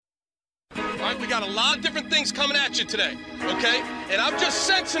right? We got a lot of different things coming at you today, okay? And I'm just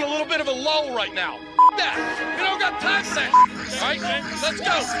sensing a little bit of a lull right now. That. We don't got time for that, all right? Let's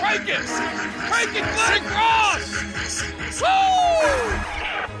go. Crank it. Crank it, Glenn Cross.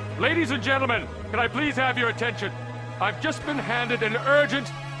 Woo! Ladies and gentlemen, can I please have your attention? I've just been handed an urgent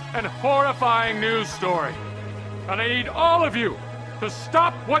and horrifying news story. And I need all of you to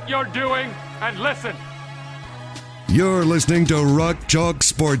stop what you're doing and listen. You're listening to Rock Chalk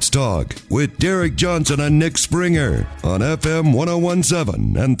Sports Talk with Derek Johnson and Nick Springer on FM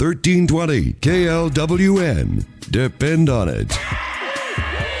 1017 and 1320 KLWN. Depend on it.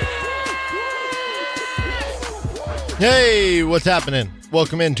 Hey, what's happening?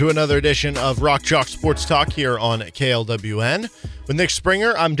 Welcome into another edition of Rock Chalk Sports Talk here on KLWN. With Nick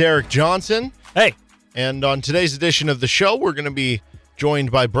Springer, I'm Derek Johnson. Hey. And on today's edition of the show, we're going to be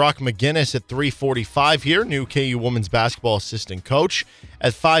joined by Brock McGinnis at 3:45 here, new KU women's basketball assistant coach.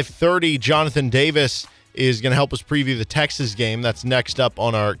 At 5:30, Jonathan Davis is going to help us preview the Texas game. That's next up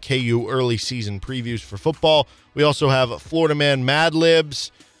on our KU early season previews for football. We also have Florida Man Mad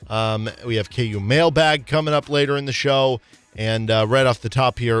Libs. We have KU Mailbag coming up later in the show. And right off the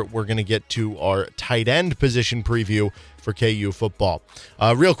top here, we're going to get to our tight end position preview for KU football.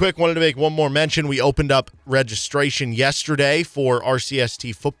 Real quick, wanted to make one more mention. We opened up registration yesterday for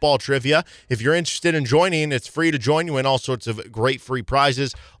RCST football trivia. If you're interested in joining, it's free to join. You win all sorts of great free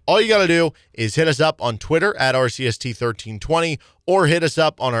prizes. All you got to do is hit us up on Twitter at RCST1320 or hit us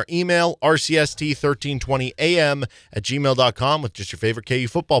up on our email, rcst1320am@gmail.com with just your favorite KU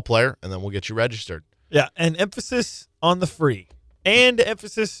football player, and then we'll get you registered. Yeah, and emphasis on the free and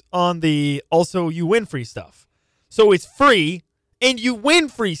emphasis on the also you win free stuff. So it's free and you win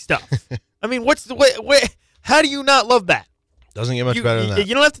free stuff. I mean, what's the way? How do you not love that? Doesn't get much better than that.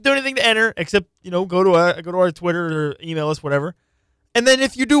 You don't have to do anything to enter except, go to our Twitter or email us, whatever. And then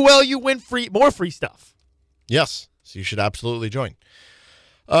if you do well, you win more free stuff. Yes, so you should absolutely join.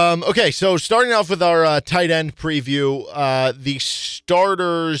 Okay, so starting off with our tight end preview, the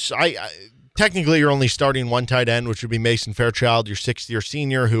starters, technically, you're only starting one tight end, which would be Mason Fairchild, your sixth-year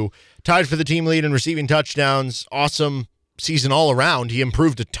senior, who tied for the team lead in receiving touchdowns. Awesome season all around. He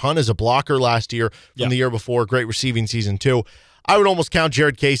improved a ton as a blocker last year from the year before. Great receiving season, too. I would almost count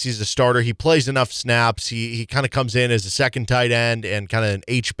Jared Casey as a starter. He plays enough snaps. He kind of comes in as a second tight end and kind of an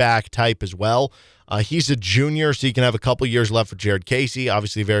H-back type as well. He's a junior, so you can have a couple years left with Jared Casey.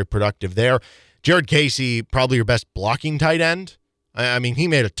 Obviously, very productive there. Jared Casey, probably your best blocking tight end. I mean, he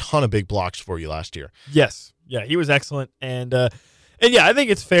made a ton of big blocks for you last year. Yes. Yeah, he was excellent. And yeah, I think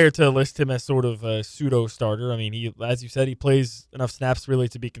it's fair to list him as sort of a pseudo starter. I mean, he, as you said, he plays enough snaps really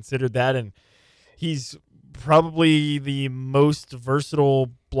to be considered that. And he's probably the most versatile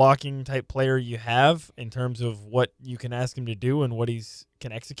blocking type player you have in terms of what you can ask him to do and what he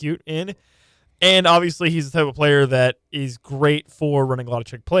can execute in. And obviously, he's the type of player that is great for running a lot of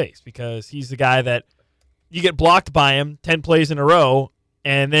trick plays because he's the guy that you get blocked by him 10 plays in a row,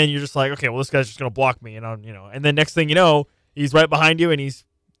 and then you're just like, okay, well, this guy's just going to block me. And then next thing you know, he's right behind you, and he's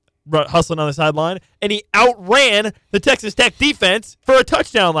hustling on the sideline, and he outran the Texas Tech defense for a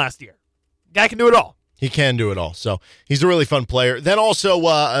touchdown last year. Guy can do it all. He can do it all. So he's a really fun player. Then also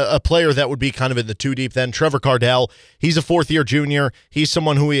a player that would be kind of in the two deep then, Trevor Cardell. He's a fourth-year junior. He's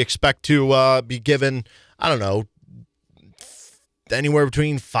someone who we expect to be given, I don't know, anywhere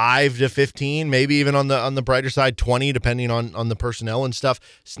between 5 to 15, maybe even on the brighter side, 20, depending on the personnel and stuff.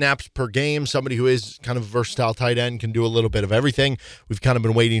 Snaps per game, somebody who is kind of a versatile tight end, can do a little bit of everything. We've kind of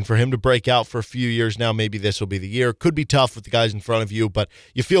been waiting for him to break out for a few years now. Maybe this will be the year. Could be tough with the guys in front of you, but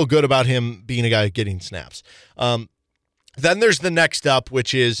you feel good about him being a guy getting snaps. Then there's the next up,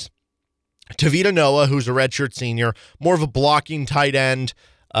 which is Tavita Noah, who's a redshirt senior, more of a blocking tight end.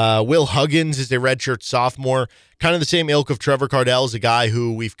 Will Huggins is a redshirt sophomore, kind of the same ilk of Trevor Cardell, is a guy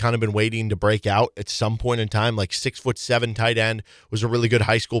who we've kind of been waiting to break out at some point in time, like 6'7" tight end, was a really good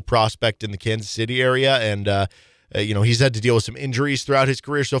high school prospect in the Kansas City area, and he's had to deal with some injuries throughout his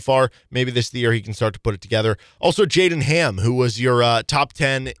career so far. Maybe this is the year he can start to put it together. Also, Jaden Ham, who was your top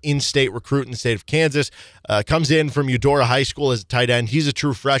 10 in-state recruit in the state of Kansas, comes in from Eudora High School as a tight end. He's a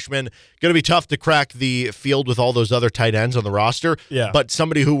true freshman. Going to be tough to crack the field with all those other tight ends on the roster, but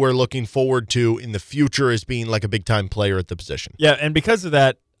somebody who we're looking forward to in the future as being like a big-time player at the position. Yeah, and because of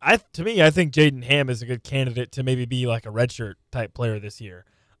that, I think Jaden Ham is a good candidate to maybe be like a redshirt type player this year.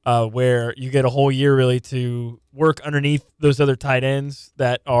 Where you get a whole year really to work underneath those other tight ends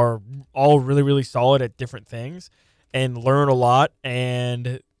that are all really, really solid at different things and learn a lot.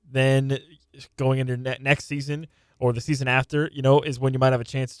 And then going into next season or the season after, is when you might have a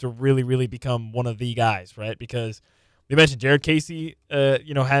chance to really, really become one of the guys, right? Because we mentioned Jared Casey,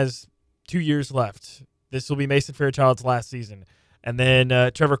 has 2 years left. This will be Mason Fairchild's last season. And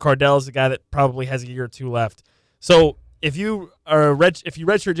then Trevor Cardell is the guy that probably has a year or two left. So if you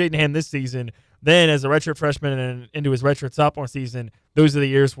redshirt Jaden Ham this season, then as a redshirt freshman and into his redshirt sophomore season, those are the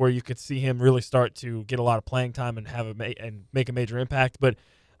years where you could see him really start to get a lot of playing time and make a major impact. But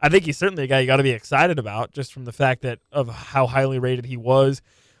I think he's certainly a guy you got to be excited about just from the fact that of how highly rated he was.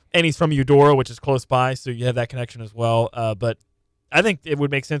 And he's from Eudora, which is close by, so you have that connection as well. But I think it would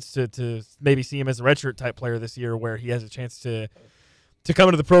make sense to maybe see him as a redshirt type player this year where he has a chance to come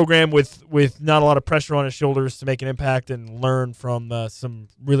into the program with not a lot of pressure on his shoulders to make an impact and learn from some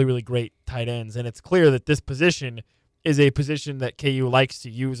really, really great tight ends. And it's clear that this position is a position that KU likes to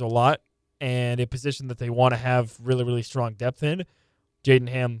use a lot and a position that they want to have really, really strong depth in. Jaden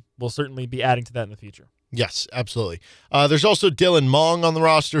Ham will certainly be adding to that in the future. Yes, absolutely. There's also Dylan Mong on the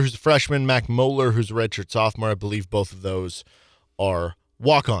roster, who's a freshman, Mac Moeller, who's a redshirt sophomore. I believe both of those are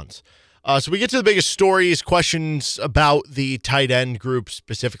walk-ons. So we get to the biggest stories, questions about the tight end group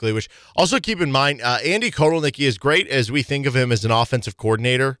specifically, which also keep in mind, Andy Kotelnicki, as great as we think of him as an offensive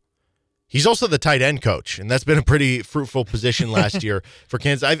coordinator, he's also the tight end coach, and that's been a pretty fruitful position last year for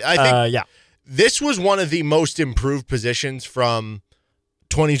Kansas. I think this was one of the most improved positions from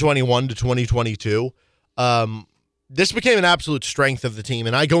 2021 to 2022. This became an absolute strength of the team,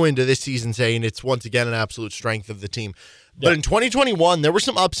 and I go into this season saying it's once again an absolute strength of the team. But in 2021, there were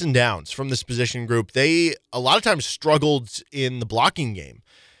some ups and downs from this position group. They, a lot of times, struggled in the blocking game.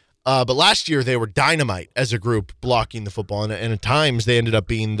 But last year, they were dynamite as a group blocking the football, and at times, they ended up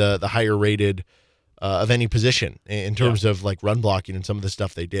being the higher rated of any position in terms of like run blocking and some of the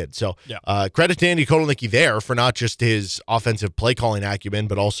stuff they did. So credit to Andy Kotelnicki there for not just his offensive play calling acumen,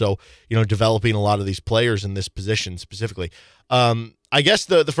 but also, developing a lot of these players in this position specifically. I guess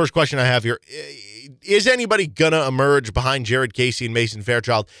the first question I have here, is anybody going to emerge behind Jared Casey and Mason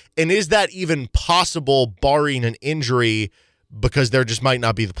Fairchild? And is that even possible barring an injury because there just might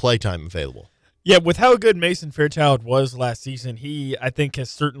not be the play time available? Yeah, with how good Mason Fairchild was last season, he, I think,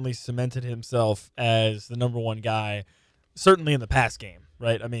 has certainly cemented himself as the number one guy, certainly in the pass game,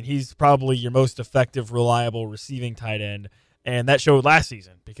 right? I mean, he's probably your most effective, reliable receiving tight end, and that showed last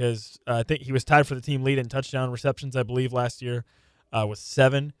season because I think he was tied for the team lead in touchdown receptions, I believe, last year with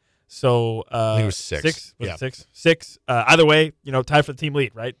 7. So I think it was 6. 6? Was it 6? Either way, tied for the team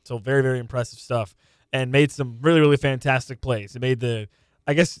lead, right? So very, very impressive stuff, and made some really, really fantastic plays. It made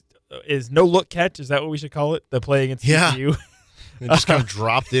is no-look catch. Is that what we should call it? The play against TCU? It just kind of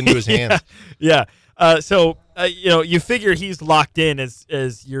dropped into his hands. Yeah. So you figure he's locked in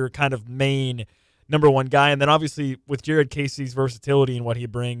as your kind of main number one guy. And then obviously with Jared Casey's versatility and what he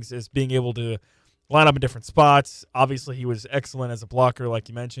brings is being able to line up in different spots. Obviously he was excellent as a blocker, like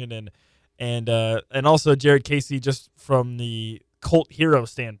you mentioned. And also Jared Casey, just from the cult hero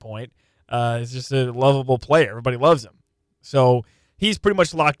standpoint, is just a lovable player. Everybody loves him. So he's pretty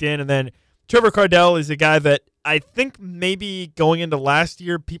much locked in. And then Trevor Cardell is a guy that I think maybe going into last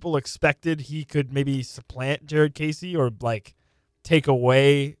year, people expected he could maybe supplant Jared Casey or like take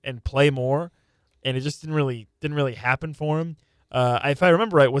away and play more. And it just didn't really happen for him. If I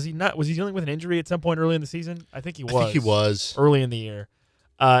remember right, was he dealing with an injury at some point early in the season? I think he was. I think he was. Early in the year.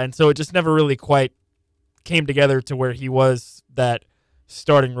 And so it just never really quite came together to where he was that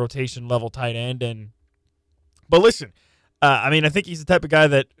starting rotation level tight end. But listen, I think he's the type of guy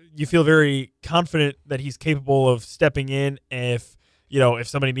that you feel very confident that he's capable of stepping in if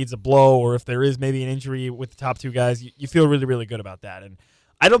somebody needs a blow or if there is maybe an injury with the top two guys. You feel really, really good about that. And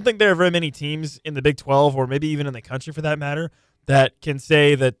I don't think there are very many teams in the Big 12 or maybe even in the country for that matter that can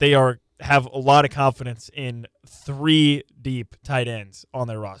say that they have a lot of confidence in 3 deep tight ends on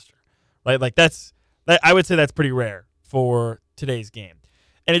their roster, right? Like I would say that's pretty rare for today's game.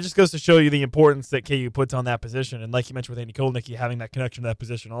 And it just goes to show you the importance that KU puts on that position. And like you mentioned with Andy Kotelnicki, having that connection to that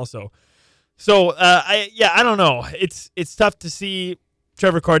position also. So, I don't know. It's tough to see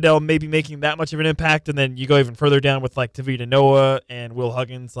Trevor Cardell maybe making that much of an impact. And then you go even further down with like Tavita Noah and Will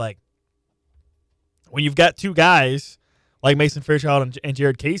Huggins. Like when you've got 2 guys like Mason Fairchild and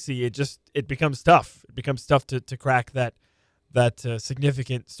Jared Casey, it becomes tough. It becomes tough to crack that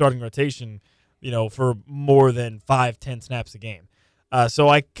significant starting rotation, for more than 5-10 snaps a game. So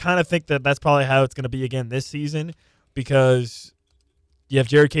I kind of think that that's probably how it's going to be again this season because you have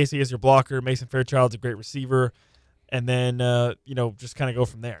Jared Casey as your blocker, Mason Fairchild's a great receiver, and then just kind of go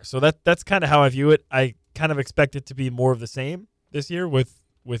from there. So that's kind of how I view it. I kind of expect it to be more of the same this year with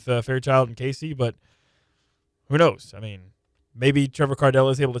Fairchild and Casey, but who knows? I mean, maybe Trevor Cardell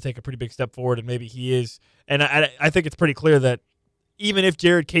is able to take a pretty big step forward, and maybe he is. And I think it's pretty clear that even if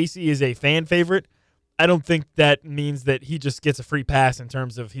Jared Casey is a fan favorite, I don't think that means that he just gets a free pass in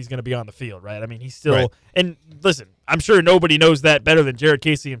terms of he's going to be on the field, right? I mean, he's still right. And listen, I'm sure nobody knows that better than Jared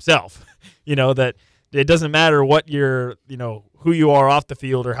Casey himself. That it doesn't matter what you're, who you are off the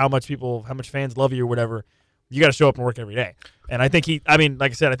field or how much fans love you or whatever. You got to show up and work every day. And I think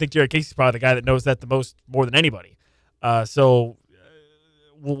like I said, I think Jared Casey's probably the guy that knows that the most, more than anybody. So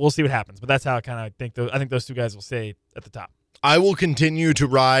we'll see what happens. But that's how I think those two guys will stay at the top. I will continue to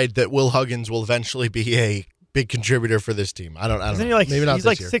ride that Will Huggins will eventually be a big contributor for this team. I don't know. Maybe not. He's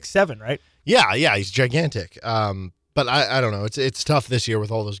like 6'7", right? Yeah, he's gigantic. But I don't know. It's tough this year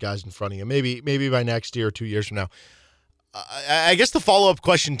with all those guys in front of you. Maybe by next year or 2 years from now. I guess the follow-up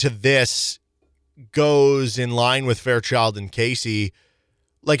question to this goes in line with Fairchild and Casey.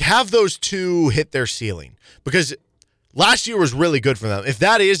 Like, have those two hit their ceiling? Because last year was really good for them. If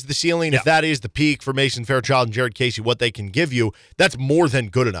that is the ceiling, if that is the peak for Mason Fairchild and Jared Casey, what they can give you, that's more than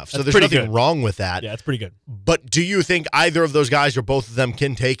good enough. So there's nothing wrong with that. Yeah, it's pretty good. But do you think either of those guys or both of them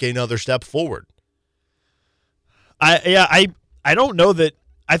can take another step forward? I don't know that.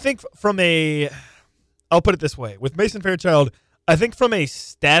 I think I'll put it this way. With Mason Fairchild, I think from a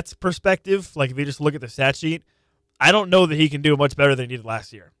stats perspective, like if you just look at the stat sheet, I don't know that he can do much better than he did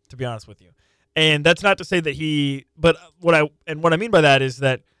last year, to be honest with you. And that's not to say that but what I mean by that is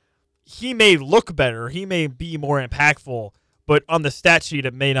that he may look better, he may be more impactful, but on the stat sheet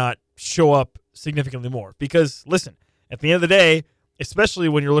it may not show up significantly more. Because listen, at the end of the day, especially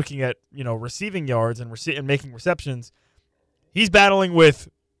when you're looking at receiving yards and making receptions, he's battling with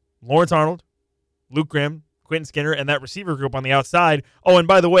Lawrence Arnold, Luke Grimm, Quentin Skinner, and that receiver group on the outside. Oh, and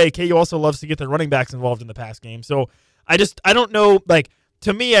by the way, KU also loves to get their running backs involved in the pass game. So I don't know. Like,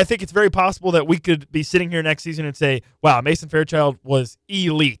 to me, I think it's very possible that we could be sitting here next season and say, wow, Mason Fairchild was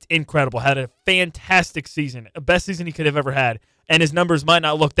elite, incredible, had a fantastic season, a best season he could have ever had, and his numbers might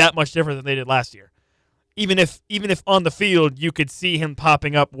not look that much different than they did last year. Even if on the field you could see him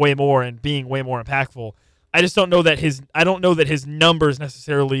popping up way more and being way more impactful, I just don't know that his numbers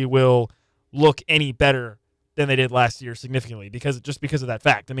necessarily will look any better than they did last year significantly because of that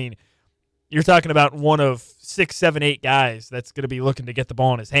fact. I mean, you're talking about one of 6, 7, 8 guys that's going to be looking to get the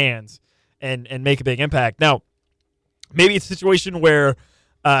ball in his hands and make a big impact. Now, maybe it's a situation where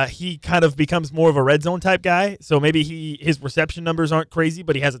he kind of becomes more of a red zone type guy, so maybe his reception numbers aren't crazy,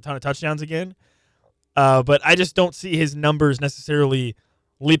 but he has a ton of touchdowns again. But I just don't see his numbers necessarily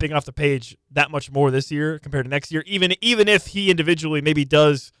leaping off the page that much more this year compared to next year, even if he individually maybe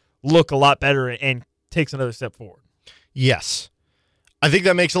does look a lot better and takes another step forward. Yes. I think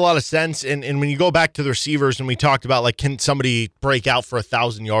that makes a lot of sense. And when you go back to the receivers and we talked about, like, can somebody break out for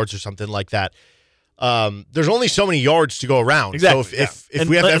 1,000 yards or something like that? There's only so many yards to go around. Exactly. So if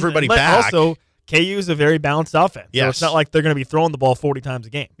we have everybody back. Also, KU is a very balanced offense. Yes. So it's not like they're going to be throwing the ball 40 times a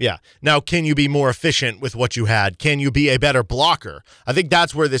game. Yeah. Now, can you be more efficient with what you had? Can you be a better blocker? I think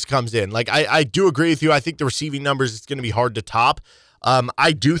that's where this comes in. Like, I do agree with you. I think the receiving numbers, it's going to be hard to top.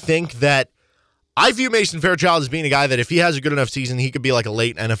 I do think that I view Mason Fairchild as being a guy that if he has a good enough season, he could be like a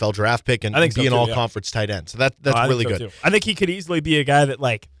late NFL draft pick and be an all-conference tight end. So that's really good. Too. I think he could easily be a guy that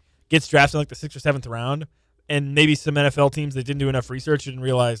like gets drafted in like the 6th or 7th round, and maybe some NFL teams that didn't do enough research didn't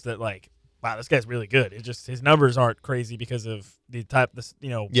realize that like, wow, this guy's really good. It just his numbers aren't crazy because of the type,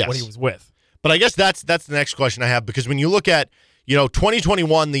 what he was with. But I guess that's the next question I have, because when you look at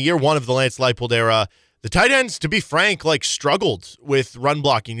 2021, the year one of the Lance Leipold era, the tight ends, to be frank, like struggled with run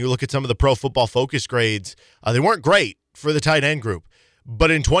blocking. You look at some of the Pro Football Focus grades; they weren't great for the tight end group.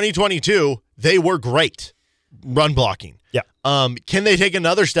 But in 2022, they were great run blocking. Yeah. Can they take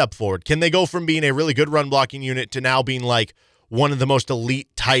another step forward? Can they go from being a really good run blocking unit to now being like one of the most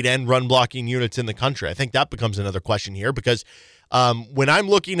elite tight end run blocking units in the country? I think that becomes another question here, because when I'm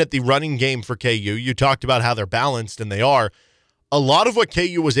looking at the running game for KU, you talked about how they're balanced, and they are. A lot of what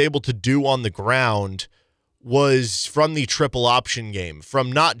KU was able to do on the ground was from the triple option game, from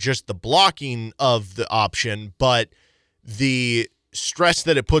not just the blocking of the option, but the stress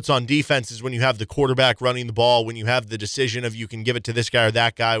that it puts on defenses when you have the quarterback running the ball, when you have the decision of you can give it to this guy or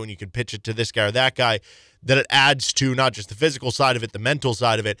that guy, when you can pitch it to this guy or that guy, that it adds to not just the physical side of it, the mental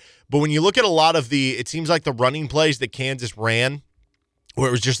side of it. But when you look at a lot of it seems like the running plays that Kansas ran, where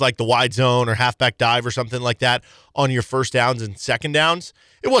it was just like the wide zone or halfback dive or something like that on your first downs and second downs.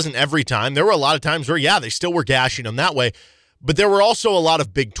 It wasn't every time. There were a lot of times where, they still were gashing them that way. But there were also a lot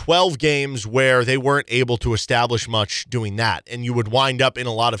of Big 12 games where they weren't able to establish much doing that. And you would wind up in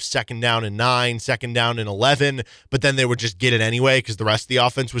a lot of 2nd down and 9, 2nd down and 11, but then they would just get it anyway because the rest of the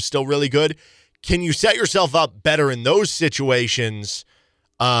offense was still really good. Can you set yourself up better in those situations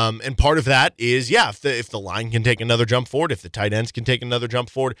And part of that is, if the line can take another jump forward, if the tight ends can take another jump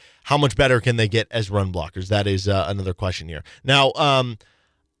forward, how much better can they get as run blockers? That is another question here. Now,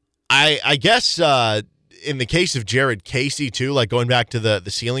 I guess in the case of Jared Casey, too, like going back to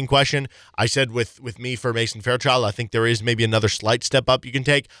the ceiling question, I said with me for Mason Fairchild, I think there is maybe another slight step up you can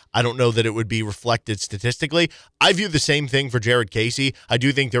take. I don't know that it would be reflected statistically. I view the same thing for Jared Casey. I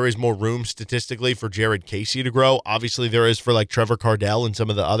do think there is more room statistically for Jared Casey to grow. Obviously, there is for like Trevor Cardell and some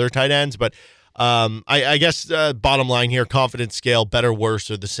of the other tight ends, but I guess bottom line here, confidence scale, better,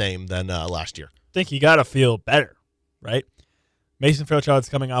 worse, or the same than last year. I think you got to feel better, right? Mason Fairchild's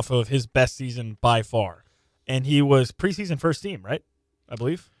coming off of his best season by far. And he was preseason first team, right? I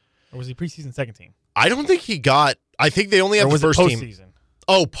believe. Or was he preseason second team? I don't think he got – I think they only had the first team. Postseason?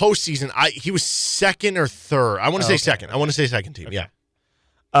 Oh, postseason. He was second or third. I want to say second. Okay. I want to say second team, okay.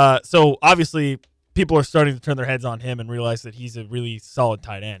 Yeah. So, obviously, people are starting to turn their heads on him and realize that he's a really solid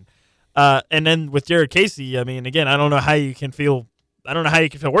tight end. And then with Jared Casey, I mean, again, I don't know how you can feel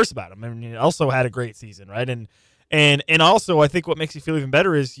worse about him. I mean, he also had a great season, right? And also, I think what makes you feel even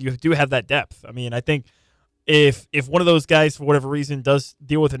better is you do have that depth. I mean, I think – If one of those guys, for whatever reason, does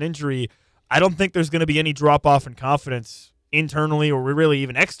deal with an injury, I don't think there's going to be any drop-off in confidence internally or really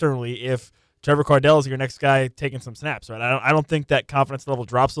even externally if Trevor Cardell is your next guy taking some snaps, right? I don't think that confidence level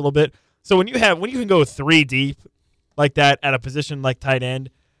drops a little bit. So when you can go 3 deep like that at a position like tight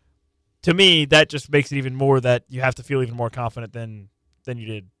end, to me, that just makes it even more that you have to feel even more confident than you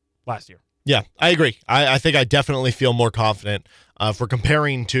did last year. Yeah, I agree. I think I definitely feel more confident for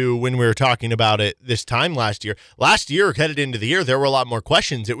comparing to when we were talking about it this time last year. Last year, headed into the year, there were a lot more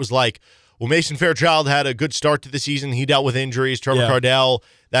questions. It was like, well, Mason Fairchild had a good start to the season. He dealt with injuries. Trevor Cardell,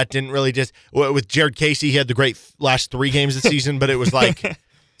 that didn't really just – with Jared Casey, he had the great last 3 games of the season, but it was like,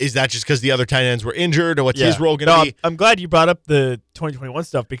 is that just because the other tight ends were injured or what's his role going to be? I'm glad you brought up the 2021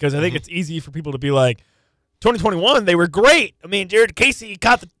 stuff because I think it's easy for people to be like, 2021, they were great. I mean, Jared Casey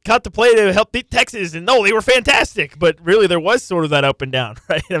caught the play to help beat Texas, and no, they were fantastic. But really, there was sort of that up and down,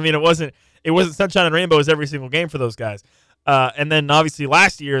 right? I mean, it wasn't sunshine and rainbows every single game for those guys. And then obviously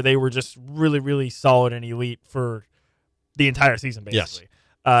last year they were just really, really solid and elite for the entire season, basically.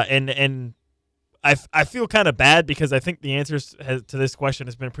 Yes. And I feel kind of bad because I think the answers to this question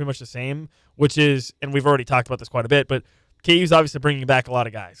has been pretty much the same, which is, and we've already talked about this quite a bit, but KU's obviously bringing back a lot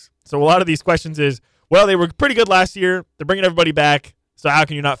of guys. So a lot of these questions is, well, they were pretty good last year. They're bringing everybody back. So how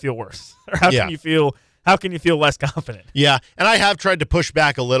can you not feel worse? Or how can you feel less confident? Yeah, and I have tried to push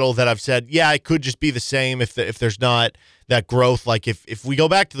back a little that I've said, it could just be the same if there's not that growth. Like if we go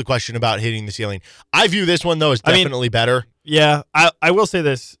back to the question about hitting the ceiling, I view this one, though, as definitely better. Yeah, I will say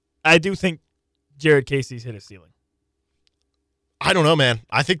this. I do think Jared Casey's hit his ceiling. I don't know, man.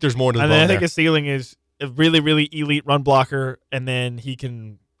 I think there's more to the bone I think his ceiling is a really, really elite run blocker, and then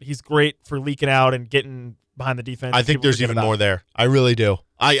he's great for leaking out and getting behind the defense. I think there's even more there. I really do.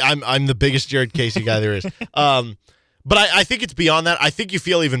 I'm the biggest Jared Casey guy there is. But I think it's beyond that. I think you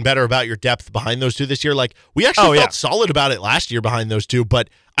feel even better about your depth behind those two this year. Like, we actually felt solid about it last year behind those two, but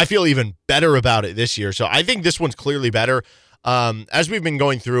I feel even better about it this year. So I think this one's clearly better. As we've been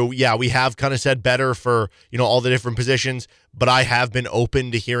going through, we have kind of said better for, all the different positions, but I have been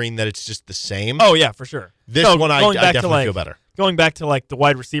open to hearing that it's just the same. Oh, yeah, for sure. This one, I definitely feel better. Going back to, the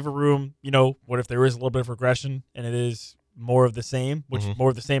wide receiver room, what if there is a little bit of regression and it is more of the same, which more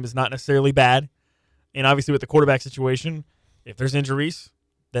of the same is not necessarily bad. And obviously with the quarterback situation, if there's injuries,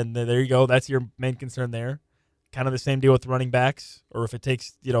 then there you go. That's your main concern there. Kind of the same deal with the running backs, or if it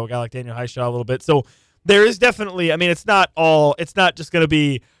takes, a guy like Daniel Highshaw a little bit. So there is definitely, it's not just going to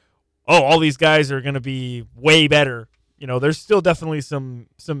be, all these guys are going to be way better. There's still definitely some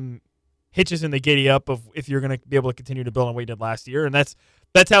hitches in the giddy up of if you're going to be able to continue to build on what you did last year. And that's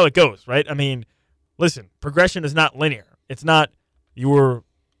how it goes, right? Listen, progression is not linear. It's not you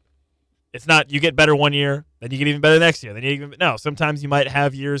get better one year, then you get even better next year. No, sometimes you might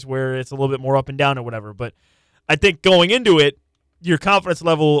have years where it's a little bit more up and down or whatever. But I think going into it, your confidence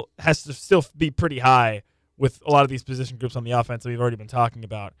level has to still be pretty high with a lot of these position groups on the offense that we've already been talking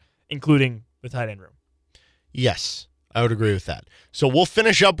about, including the tight end room. Yes, I would agree with that. So we'll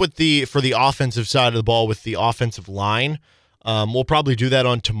finish up with for the offensive side of the ball with the offensive line. We'll probably do that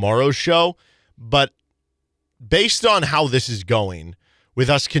on tomorrow's show. But based on how this is going, with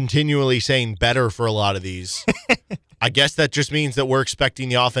us continually saying better for a lot of these, I guess that just means that we're expecting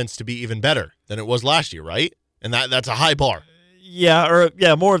the offense to be even better than it was last year, right? And that's a high bar. Yeah,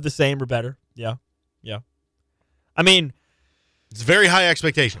 more of the same or better. Yeah. It's very high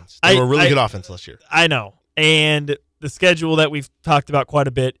expectations. They were a really good offense last year. I know. And the schedule that we've talked about quite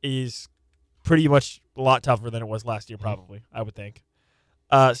a bit is pretty much a lot tougher than it was last year, probably, I would think.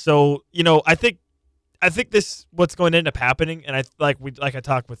 So I think this what's going to end up happening, and I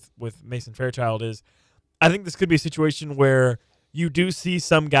talked with Mason Fairchild, is I think this could be a situation where you do see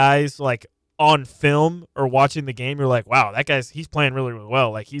some guys like on film or watching the game, you're like, wow, he's playing really, really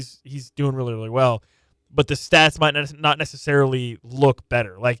well. Like he's doing really, really well. But the stats might not necessarily look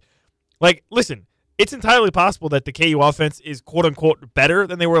better. Like listen, it's entirely possible that the KU offense is quote unquote better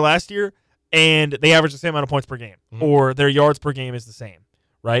than they were last year, and they average the same amount of points per game, or their yards per game is the same,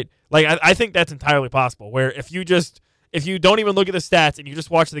 right? Like I think that's entirely possible. Where if you don't even look at the stats and you just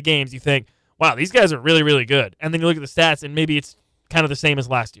watch the games, you think, wow, these guys are really, really good, and then you look at the stats and maybe it's kind of the same as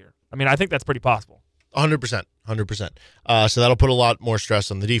last year. I mean, I think that's pretty possible. 100%. So that'll put a lot more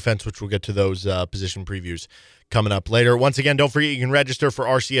stress on the defense, which we'll get to those position previews coming up later. Once again, don't forget you can register for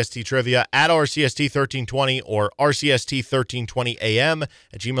RCST Trivia at RCST1320 or RCST1320am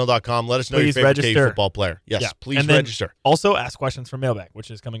at gmail.com. Let us know Please your favorite register. KU football player. Yes, Yeah. please and then register. Also, ask questions from Mailbag, which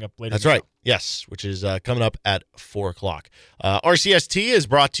is coming up later. That's right. Yes, which is coming up at 4 o'clock. RCST is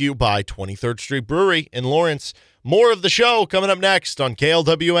brought to you by 23rd Street Brewery in Lawrence. More of the show coming up next on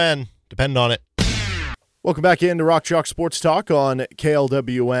KLWN. Depend on it. Welcome back into Rock Chalk Sports Talk on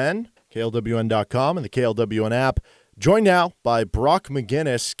KLWN, KLWN.com, and the KLWN app. Joined now by Brock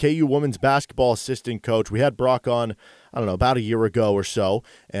McGinnis, KU women's basketball assistant coach. We had Brock on, about a year ago or so,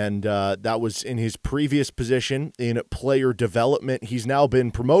 and that was in his previous position in player development. He's now been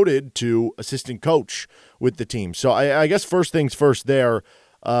promoted to assistant coach with the team. So I guess first things first there,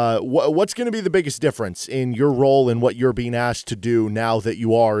 what's going to be the biggest difference in your role and what you're being asked to do now that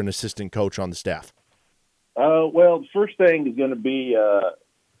you are an assistant coach on the staff? Well, the first thing is going to be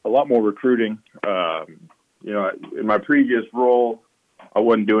a lot more recruiting. In my previous role, I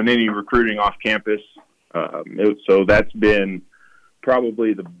wasn't doing any recruiting off campus. So that's been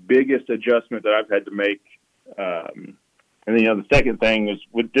probably the biggest adjustment that I've had to make. And then, the second thing is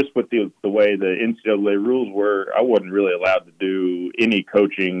with the way the NCAA rules were, I wasn't really allowed to do any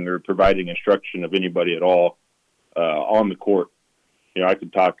coaching or providing instruction of anybody at all on the court. I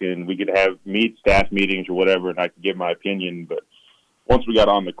could talk and we could have staff meetings or whatever, and I could give my opinion. But once we got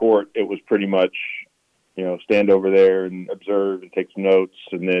on the court, it was pretty much, stand over there and observe and take some notes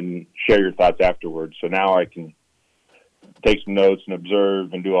and then share your thoughts afterwards. So now I can take some notes and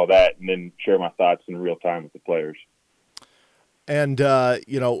observe and do all that and then share my thoughts in real time with the players. And,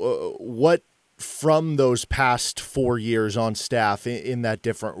 what from those past 4 years on staff in that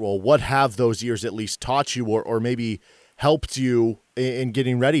different role, what have those years at least taught you or maybe helped you in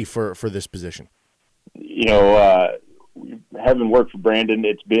getting ready for this position? Having worked for Brandon,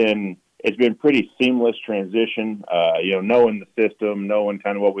 it's been pretty seamless transition. Knowing the system, knowing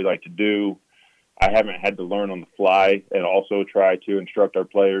kind of what we like to do. I haven't had to learn on the fly and also try to instruct our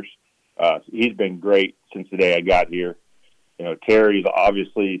players. He's been great since the day I got here. Terry's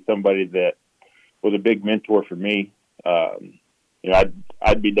obviously somebody that was a big mentor for me.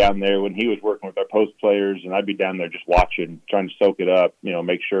 I'd be down there when he was working with our post players, and I'd be down there just watching, trying to soak it up,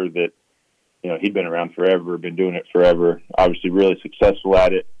 make sure that, he'd been around forever, been doing it forever, obviously really successful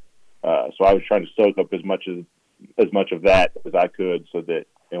at it. So I was trying to soak up as much of that as I could so that,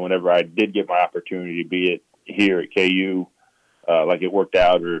 whenever I did get my opportunity, be it here at KU, like it worked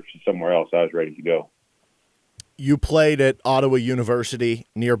out or somewhere else, I was ready to go. You played at Ottawa University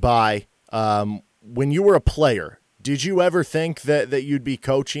nearby. When you were a player, did you ever think that you'd be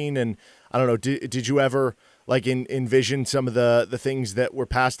coaching? And I don't know, did you ever envision some of the things that were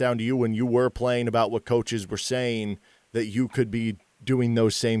passed down to you when you were playing about what coaches were saying that you could be doing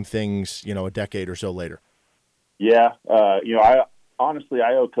those same things, a decade or so later? Yeah. I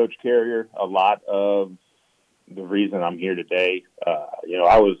owe Coach Carrier a lot of the reason I'm here today.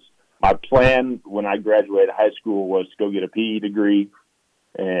 My plan when I graduated high school was to go get a PE degree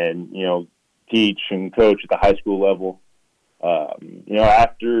and, teach and coach at the high school level.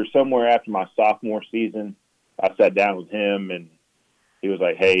 After my sophomore season, I sat down with him and he was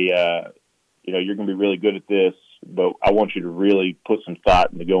like, hey, you're going to be really good at this, but I want you to really put some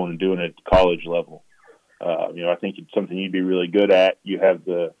thought into going and doing it at the college level. I think it's something you'd be really good at. You have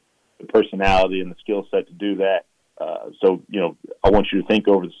the personality and the skill set to do that. So I want you to think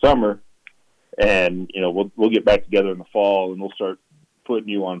over the summer and, we'll get back together in the fall and we'll start putting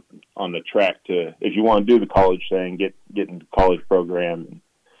you on the track to, if you want to do the college thing, get into the college program.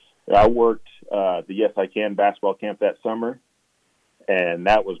 And I worked the Yes I Can basketball camp that summer, and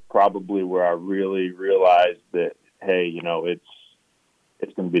that was probably where I really realized that, hey,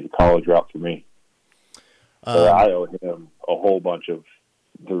 it's going to be the college route for me. So I owe him a whole bunch of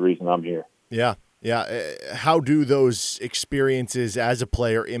the reason I'm here. Yeah. Yeah. How do those experiences as a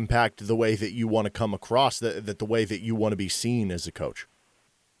player impact the way that you want to come across, the way that you want to be seen as a coach?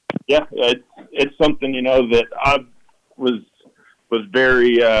 Yeah, it's something, that I was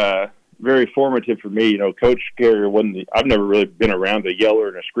very very formative for me. Coach Carrier I've never really been around a yeller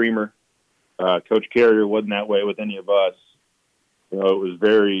and a screamer. Coach Carrier wasn't that way with any of us. It was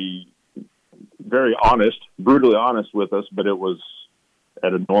very, very honest, brutally honest with us, but it was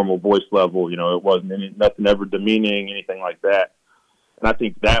at a normal voice level. It wasn't nothing ever demeaning, anything like that. And I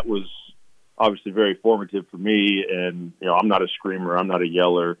think that was obviously very formative for me. And, I'm not a screamer. I'm not a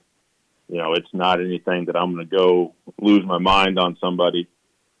yeller. It's not anything that I'm going to go lose my mind on somebody.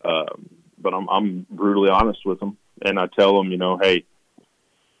 But I'm brutally honest with them. And I tell them, hey,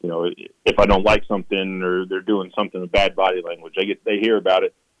 if I don't like something or they're doing something with bad body language, they hear about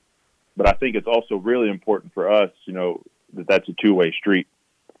it. But I think it's also really important for us, that's a two-way street.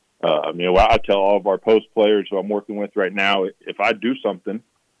 I tell all of our post players who I'm working with right now, if I do something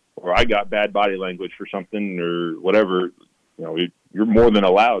or I got bad body language for something or whatever, you're more than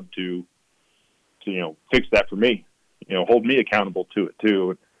allowed to fix that for me, hold me accountable to it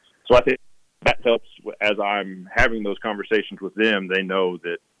too. So I think that helps as I'm having those conversations with them. They know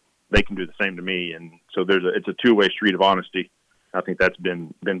that they can do the same to me. And so it's a two-way street of honesty. I think that's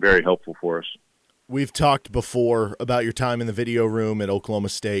been very helpful for us. We've talked before about your time in the video room at Oklahoma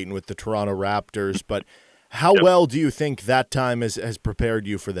State and with the Toronto Raptors, but how well do you think that time has prepared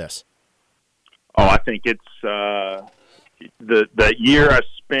you for this? Oh, I think it's the year I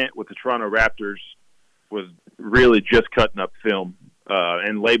spent with the Toronto Raptors was really just cutting up film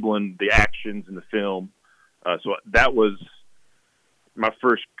and labeling the actions in the film. So that was my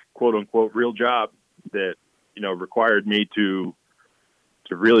first quote-unquote real job that, required me to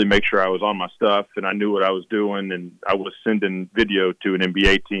really make sure I was on my stuff and I knew what I was doing. And I was sending video to an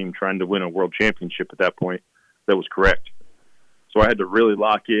NBA team trying to win a world championship at that point. That was correct. So I had to really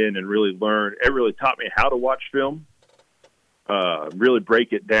lock in and really learn. It really taught me how to watch film, really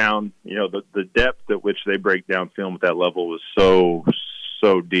break it down. The depth at which they break down film at that level was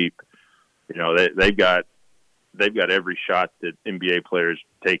so deep. They've got every shot that NBA players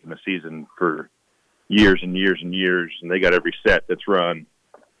take in a season for years and years and years, and they got every set that's run.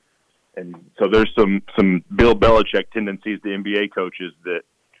 And so there's some Bill Belichick tendencies to NBA coaches that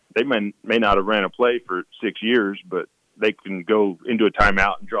they may not have ran a play for 6 years, but they can go into a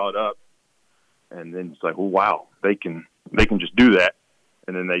timeout and draw it up. And then it's like, well, wow, they can just do that.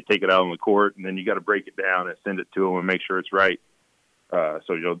 And then they take it out on the court, and then you got to break it down and send it to them and make sure it's right.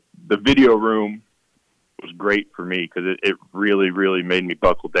 So the video room was great for me because it really, really made me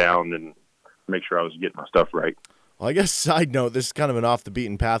buckle down and make sure I was getting my stuff right. Well, I guess side note, this is kind of an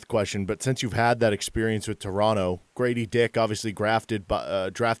off-the-beaten-path question, but since you've had that experience with Toronto, Grady Dick obviously drafted by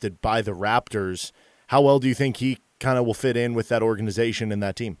the Raptors, how well do you think he kind of will fit in with that organization and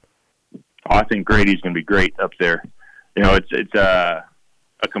that team? Oh, I think Grady's going to be great up there. It's a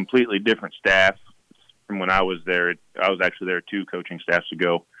completely different staff from when I was there. I was actually there 2 coaching staffs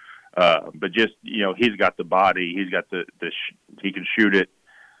ago. But just, he's got the body. He's got he can shoot it.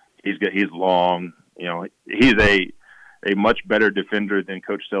 He's long. He's a much better defender than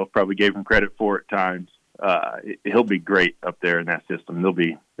Coach Self probably gave him credit for at times. He'll be great up there in that system. It'll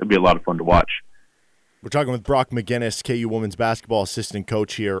be a lot of fun to watch. We're talking with Brock McGinnis, KU women's basketball assistant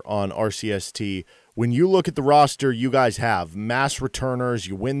coach here on RCST. When you look at the roster you guys have, mass returners,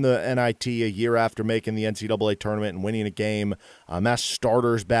 you win the NIT a year after making the NCAA tournament and winning a game, mass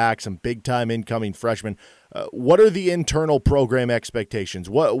starters back, some big-time incoming freshmen. What are the internal program expectations?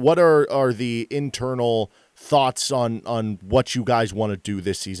 What are the internal thoughts on what you guys want to do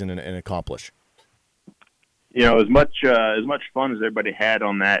this season and accomplish? As much fun as everybody had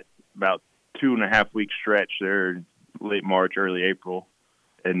on that about 2.5 week stretch there, late March, early April,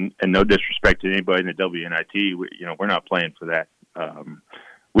 and no disrespect to anybody in the WNIT, we're not playing for that.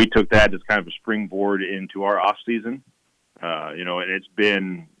 We took that as kind of a springboard into our off season,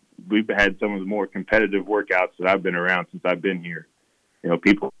 and we've had some of the more competitive workouts that I've been around since I've been here.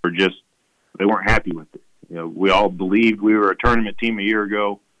 People they weren't happy with it. We all believed we were a tournament team a year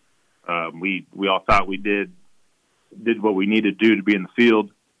ago. We all thought we did what we needed to do to be in the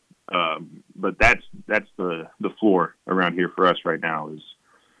field. But that's the floor around here for us right now. Is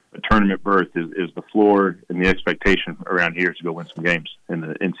a tournament berth is the floor, and the expectation around here is to go win some games in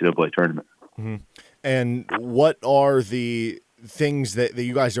the NCAA tournament. Mm-hmm. And what are the things that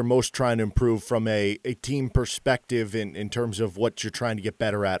you guys are most trying to improve from a team perspective in terms of what you're trying to get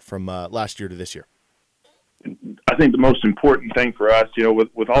better at from last year to this year? I think the most important thing for us,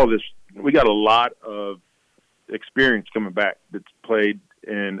 with all of this, we got a lot of experience coming back that's played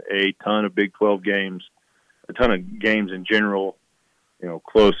in a ton of Big 12 games, a ton of games in general,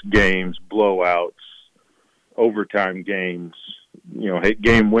 close games, blowouts, overtime games,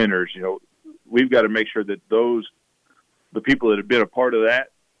 game winners. We've got to make sure that the people that have been a part of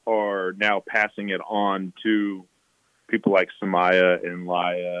that are now passing it on to people like Samaya and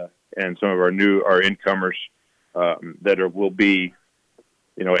Laya and some of our incomers that will be,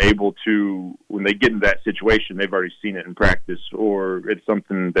 able to, when they get into that situation, they've already seen it in practice, or it's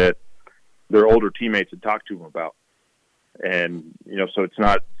something that their older teammates had talked to them about. And, so it's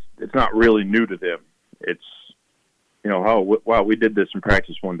not really new to them. It's, wow, we did this in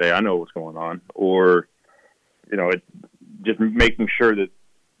practice one day. I know what's going on. Or, it just making sure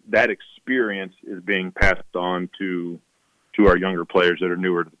that experience is being passed on to our younger players that are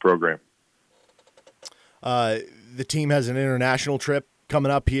newer to the program. The team has an international trip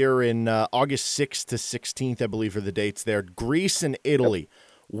coming up here in August 6th to 16th, I believe, are the dates there. Greece and Italy. Yep.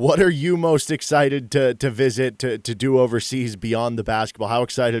 What are you most excited to visit, to do overseas beyond the basketball? How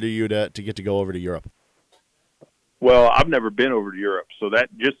excited are you to get to go over to Europe? Well, I've never been over to Europe, so that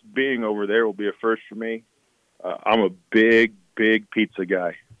just being over there will be a first for me. I'm a big pizza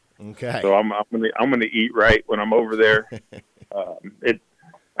guy. Okay. So I'm gonna eat right when I'm over there.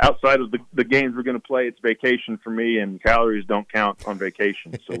 Outside of the games we're going to play, it's vacation for me, and calories don't count on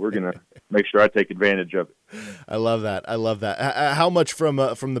vacation. So we're going to make sure I take advantage of it. I love that. How much from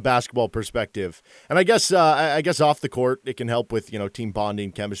the basketball perspective? And I guess off the court, it can help with team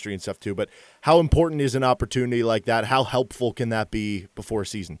bonding, chemistry, and stuff too. But how important is an opportunity like that? How helpful can that be before a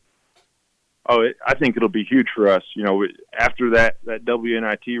season? Oh, I think it'll be huge for us. After that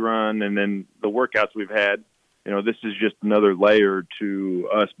WNIT run, and then the workouts we've had. This is just another layer to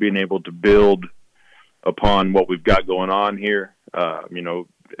us being able to build upon what we've got going on here.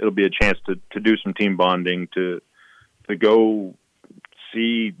 It'll be a chance to do some team bonding, to go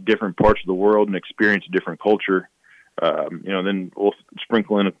see different parts of the world and experience a different culture. Then we'll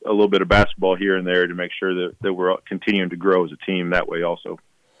sprinkle in a little bit of basketball here and there to make sure that we're continuing to grow as a team that way also.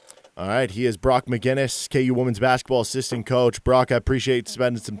 All right, he is Brock McGinnis, KU women's basketball assistant coach. Brock, I appreciate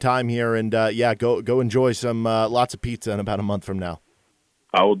spending some time here, and go enjoy some lots of pizza in about a month from now.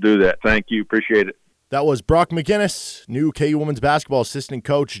 I will do that. Thank you. Appreciate it. That was Brock McGinnis, new KU women's basketball assistant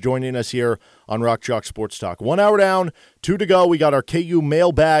coach, joining us here on Rock Chalk Sports Talk. 1 hour down, 2 to go. We got our KU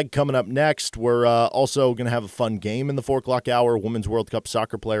mailbag coming up next. We're also going to have a fun game in the 4 o'clock hour, Women's World Cup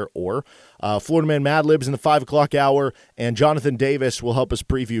soccer player, or Florida Man Mad Libs in the 5 o'clock hour, and Jonathan Davis will help us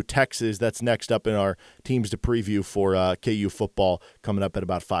preview Texas. That's next up in our teams to preview for KU football coming up at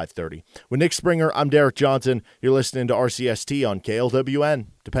about 5:30. With Nick Springer, I'm Derek Johnson. You're listening to RCST on KLWN.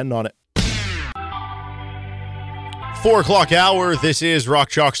 Depend on it. 4 o'clock hour, this is Rock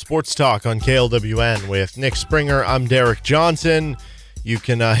Chalk Sports Talk on KLWN with Nick Springer. I'm Derek Johnson. You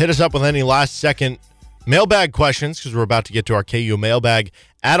can hit us up with any last-second mailbag questions, because we're about to get to our KU mailbag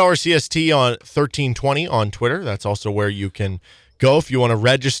at RCST on 1320 on Twitter. That's also where you can go if you want to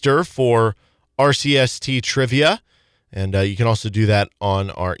register for RCST trivia. And you can also do that on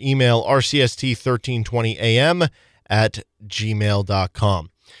our email, rcst1320am at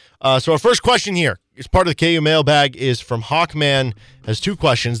gmail.com. So our first question here, as part of the KU mailbag, is from Hawkman. Has 2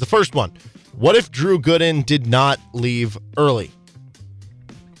 questions. The first one, what if Drew Gooden did not leave early?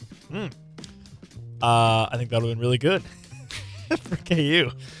 I think that would have been really good for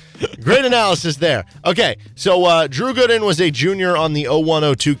KU. Great analysis there. Okay, so Drew Gooden was a junior on the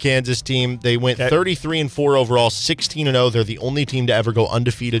 01-02 Kansas team. They went 33-4 overall, 16-0. They're the only team to ever go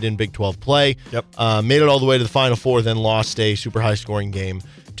undefeated in Big 12 play. Yep. Made it all the way to the Final Four, then lost a super high-scoring game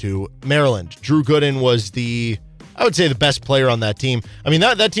to Maryland. Drew Gooden was the best player on that team. I mean,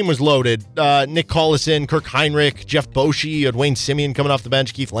 that team was loaded. Nick Collison, Kirk Heinrich, Jeff Boschee, Dwayne Simeon coming off the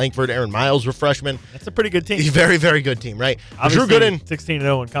bench, Keith Langford, Aaron Miles were freshmen. That's a pretty good team. Very, very good team, right? Obviously, Drew Gooden,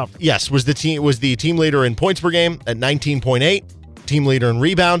 16-0 in conference. yes, was the team leader in points per game at 19.8, team leader in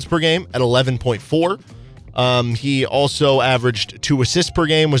rebounds per game at 11.4. He also averaged 2 assists per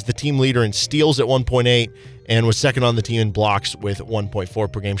game, was the team leader in steals at 1.8, and was second on the team in blocks with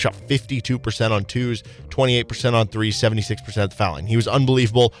 1.4 per game. Shot 52% on twos, 28% on threes, 76% at the foul line. He was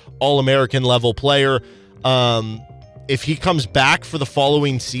unbelievable, All-American level player. If he comes back for the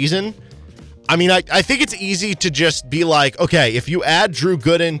following season, I mean, I think it's easy to just be like, okay, if you add Drew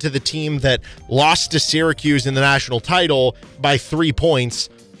Gooden to the team that lost to Syracuse in the national title by 3 points,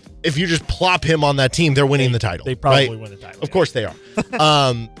 if you just plop him on that team, they're winning the title. They probably win the title. Of course they are.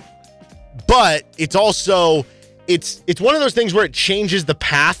 But it's also it's one of those things where it changes the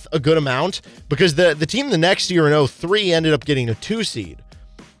path a good amount, because the team the next year in 03 ended up getting a 2 seed.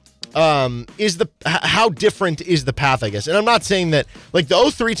 How different is the path, I guess? And I'm not saying that, like,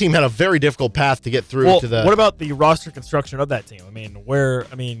 the 03 team had a very difficult path to get through to the. What about the roster construction of that team?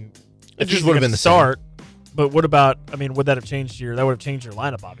 It just would have been the start. But what about, would that have changed that would have changed your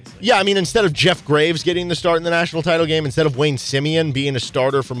lineup, obviously. Yeah, instead of Jeff Graves getting the start in the national title game, instead of Wayne Simeon being a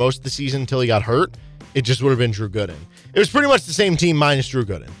starter for most of the season until he got hurt, it just would have been Drew Gooden. It was pretty much the same team minus Drew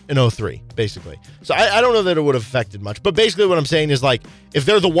Gooden in 03, basically. So I don't know that it would have affected much. But basically what I'm saying is, if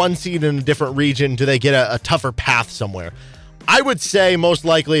they're the 1 seed in a different region, do they get a tougher path somewhere? I would say most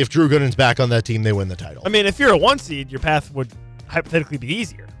likely if Drew Gooden's back on that team, they win the title. If you're a 1 seed, your path would hypothetically be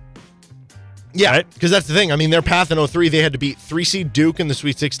easier. Yeah, because that's the thing. Their path in 03, they had to beat 3 seed Duke in the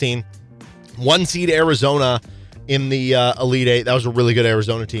Sweet 16, 1 seed Arizona in the Elite 8. That was a really good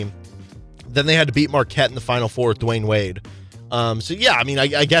Arizona team. Then they had to beat Marquette in the Final Four with Dwayne Wade. I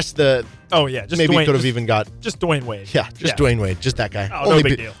guess just maybe Dwayne, could have even got just Dwayne Wade. Yeah, Dwayne Wade, just that guy. Oh, no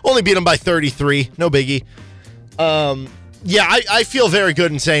big deal. Only beat him by 33, no biggie. I feel very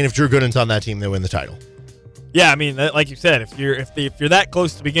good in saying if Drew Gooden's on that team, they win the title. Yeah, like you said, if you're that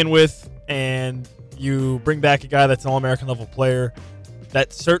close to begin with, and you bring back a guy that's an All-American level player,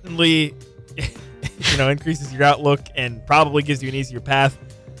 that certainly increases your outlook and probably gives you an easier path.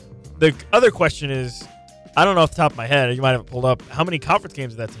 The other question is, I don't know off the top of my head, you might have it pulled up, how many conference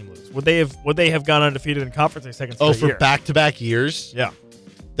games did that team lose? Would they have gone undefeated in conference their second straight year? Back-to-back years? Yeah.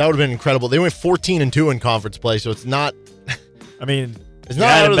 That would have been incredible. They went 14-2 in conference play, so it's not it's not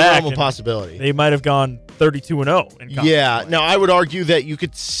out of the realm of possibility. They might have gone 32-0 in conference play. Now I would argue that you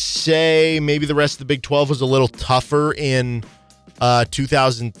could say maybe the rest of the Big 12 was a little tougher in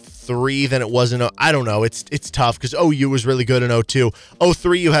 2003 than it was in I don't know. It's tough because OU was really good in 02.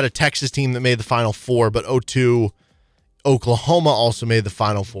 03 you had a Texas team that made the Final Four, but 02 Oklahoma also made the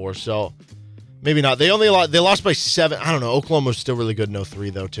Final Four, so maybe not. They lost by 7. I don't know. Oklahoma was still really good in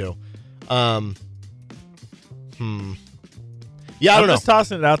 03 though too. Yeah, I don't know. I'm just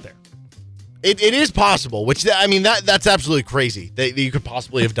tossing it out there. It is possible, which that's absolutely crazy that you could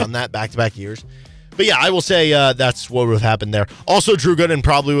possibly have done that back-to-back years. But yeah, I will say that's what would have happened there. Also, Drew Gooden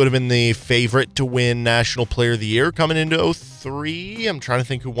probably would have been the favorite to win National Player of the Year coming into 03. I'm trying to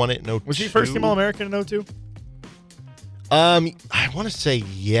think who won it in 02. Was he first team All-American in 02? I want to say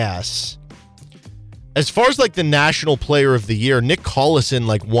yes. As far as the National Player of the Year, Nick Collison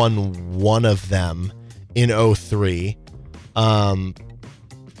won one of them in 03.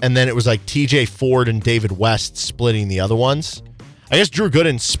 And then it was TJ Ford and David West splitting the other ones. I guess Drew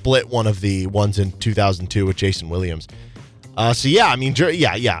Gooden split one of the ones in 2002 with Jason Williams. I guess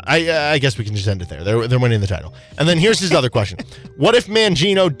we can just end it there. They're winning the title. And then here's his other question. What if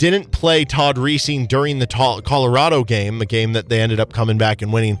Mangino didn't play Todd Reesing during the Colorado game, the game that they ended up coming back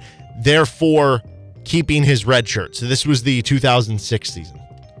and winning, therefore keeping his red shirt? So this was the 2006 season.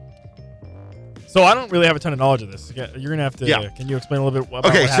 So I don't really have a ton of knowledge of this. You're going to have to, Can you explain a little bit about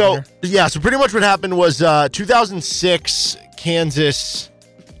what happened here? So pretty much what happened was 2006 Kansas,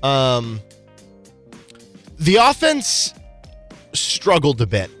 the offense struggled a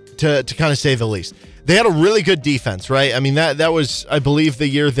bit, to kind of say the least. They had a really good defense, right? That was, I believe, the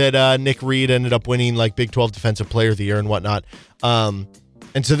year that Nick Reed ended up winning Big 12 Defensive Player of the Year and whatnot.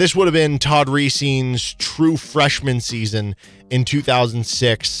 And so this would have been Todd Reesing's true freshman season in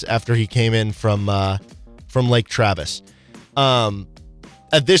 2006 after he came in from Lake Travis.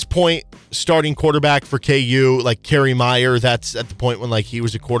 At this point, starting quarterback for KU, Kerry Meyer, that's at the point when he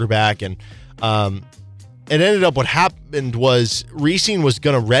was a quarterback. And it ended up what happened was Reesing was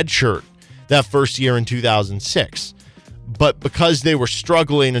going to redshirt that first year in 2006. But because they were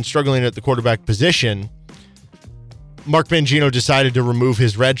struggling at the quarterback position, Mark Mangino decided to remove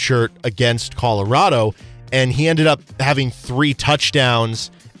his red shirt against Colorado, and he ended up having 3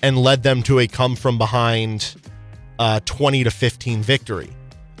 touchdowns and led them to a come-from-behind 20-15 victory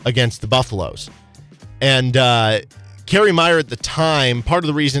against the Buffaloes. And Kerry Meyer at the time, part of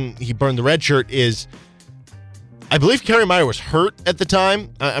the reason he burned the red shirt is I believe Kerry Meyer was hurt at the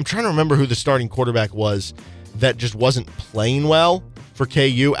time. I'm trying to remember who the starting quarterback was that just wasn't playing well for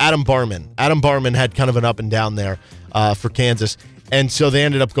KU. Adam Barman. Adam Barman had kind of an up and down there for Kansas. And so they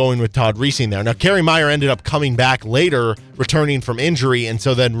ended up going with Todd Reesing there. Now, Kerry Meyer ended up coming back later, returning from injury, and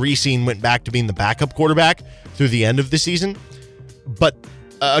so then Reesing went back to being the backup quarterback through the end of the season. But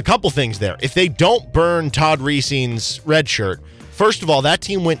a couple things there. If they don't burn Todd Reesing's red shirt, first of all, that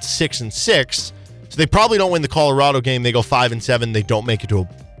team went 6-6, so they probably don't win the Colorado game. They go 5-7. They don't make it to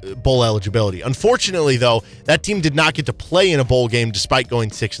a bowl eligibility. Unfortunately, though, that team did not get to play in a bowl game despite going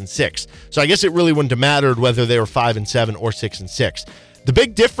 6-6. So I guess it really wouldn't have mattered whether they were 5-7 or 6-6. The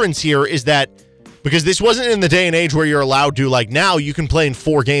big difference here is that because this wasn't in the day and age where you're allowed to, like now, you can play in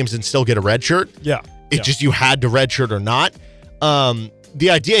 4 games and still get a red shirt. Yeah. It's just you had to red shirt or not. The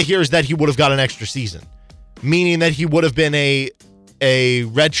idea here is that he would have got an extra season, meaning that he would have been a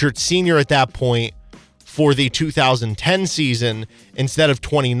redshirt senior at that point for the 2010 season instead of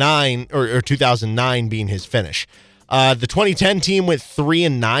 29 or 2009 being his finish. The 2010 team went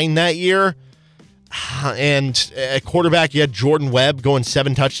 3-9 that year. And at quarterback, you had Jordan Webb going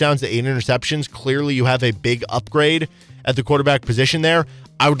 7 touchdowns to 8 interceptions. Clearly, you have a big upgrade at the quarterback position there.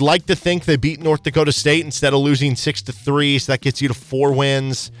 I would like to think they beat North Dakota State instead of losing 6-3, so that gets you to 4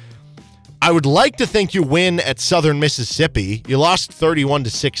 wins. I would like to think you win at Southern Mississippi. You lost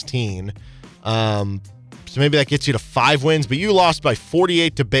 31-16. So maybe that gets you to 5 wins, but you lost by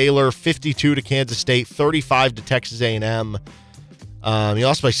 48 to Baylor, 52 to Kansas State, 35 to Texas A&M. You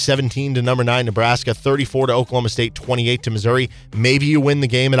lost by 17 to number 9 Nebraska, 34 to Oklahoma State, 28 to Missouri. Maybe you win the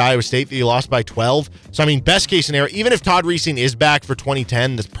game at Iowa State that you lost by 12. So, I mean, best case scenario, even if Todd Reesing is back for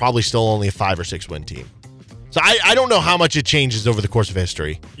 2010, that's probably still only a 5 or 6 win team. So I don't know how much it changes over the course of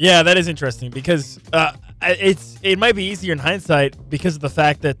history. Yeah, that is interesting because it might be easier in hindsight because of the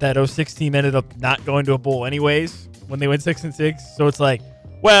fact that 06 team ended up not going to a bowl anyways when they went 6-6. So it's like,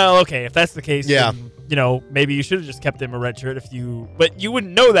 well, okay, if that's the case, then, maybe you should have just kept him a red shirt but you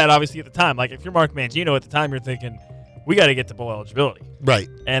wouldn't know that obviously at the time. Like if you're Mark Mangino at the time, you're thinking, we got to get to bowl eligibility. Right.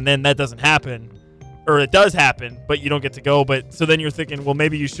 And then that doesn't happen, or it does happen, but you don't get to go. But so then you're thinking, well,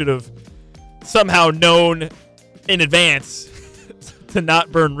 maybe you should have somehow known in advance to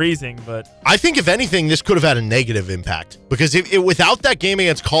not burn Reesing. But I think if anything, this could have had a negative impact because without that game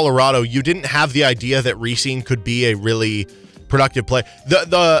against Colorado, you didn't have the idea that Reesing could be a really productive player.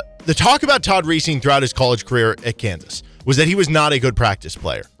 The talk about Todd Reesing throughout his college career at Kansas was that he was not a good practice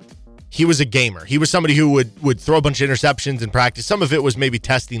player. He was a gamer. He was somebody who would throw a bunch of interceptions in practice. Some of it was maybe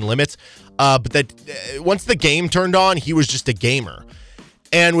testing limits, but that once the game turned on, he was just a gamer.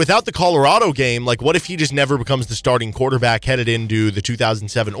 And without the Colorado game, like what if he just never becomes the starting quarterback headed into the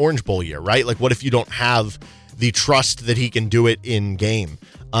 2007 Orange Bowl year, right? Like what if you don't have the trust that he can do it in game?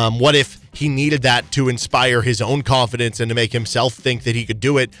 What if he needed that to inspire his own confidence and to make himself think that he could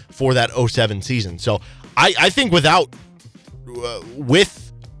do it for that 07 season? So I think I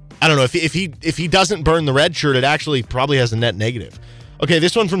don't know, if he doesn't burn the red shirt, it actually probably has a net negative. Okay,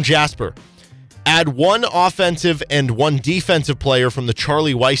 this one from Jasper. Add 1 offensive and 1 defensive player from the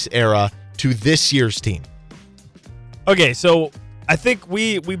Charlie Weiss era to this year's team. Okay, so I think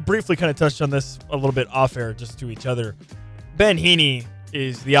we briefly kind of touched on this a little bit off air just to each other. Ben Heaney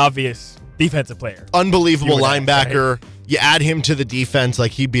is the obvious defensive player. Unbelievable linebacker. Right? You add him to the defense,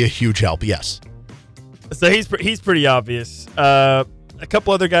 like he'd be a huge help, yes. So he's pretty obvious. A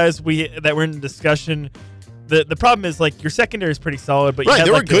couple other guys that were in discussion. The problem is, like, your secondary is pretty solid, but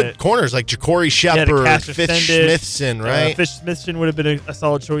there were good corners like Ja'Cory Shepard, Fitz-Smithson, right? Fitz-Smithson would have been a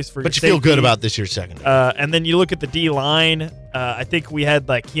solid choice for but you feel good about this year's secondary. And then you look at the D-line. I think we had,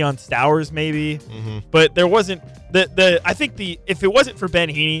 like, Keon Stowers maybe. Mm-hmm. But there wasn't if it wasn't for Ben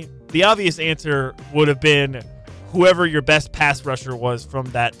Heaney, the obvious answer would have been whoever your best pass rusher was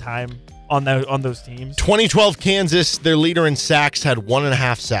from that time on those teams. 2012 Kansas, their leader in sacks, had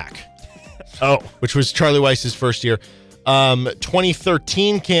 1.5 sacks. Oh. Which was Charlie Weiss's first year.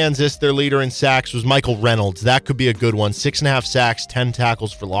 2013 Kansas, their leader in sacks was Michael Reynolds. That could be a good one. 6.5 sacks, 10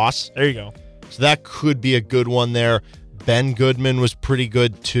 tackles for loss. There you go. So that could be a good one there. Ben Goodman was pretty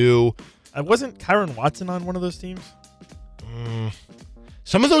good too. Wasn't Kyron Watson on one of those teams?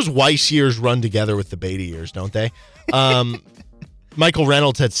 Some of those Weiss years run together with the Beatty years, don't they? Michael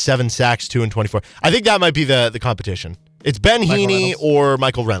Reynolds had 7 sacks, 2 and 24. I think that might be the competition. It's Ben Heaney or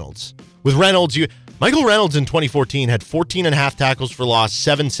Michael Reynolds. With Reynolds, Michael Reynolds in 2014 had 14.5 tackles for loss,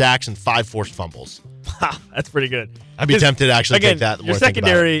 7 sacks, and 5 forced fumbles. That's pretty good. I'd be tempted to actually take that. Your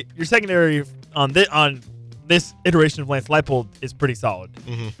secondary on this iteration of Lance Leipold is pretty solid.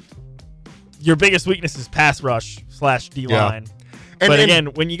 Mm-hmm. Your biggest weakness is pass rush / D-line. Yeah. But again,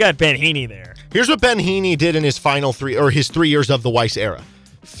 when you got Ben Heaney there. Here's what Ben Heaney did in his his 3 years of the Weiss era.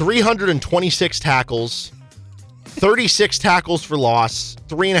 326 tackles, 36 tackles for loss,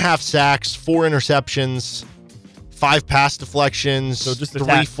 3.5 sacks, 4 interceptions, 5 pass deflections, so just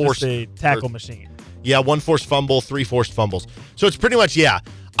a tackle machine. Yeah, 1 forced fumble, 3 forced fumbles. So it's pretty much, yeah.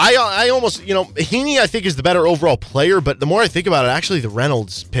 I almost, Heaney I think is the better overall player, but the more I think about it, actually the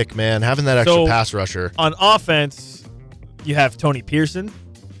Reynolds pick, man, having that extra pass rusher. On offense, you have Tony Pearson,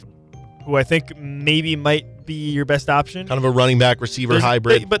 who I think maybe might be your best option. Kind of a running back receiver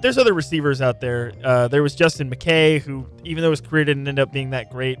hybrid. But there's other receivers out there. There was Justin McKay, who, even though his career didn't end up being that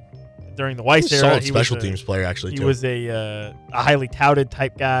great during the Weiss era, he was a solid teams player, actually, He was a highly touted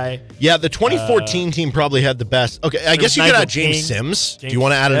type guy. Yeah, the 2014 team probably had the best. Okay, I guess you could add James Sims. Do you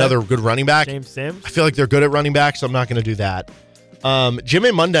want to add another good running back? James Sims. I feel like they're good at running back, so I'm not going to do that. Jim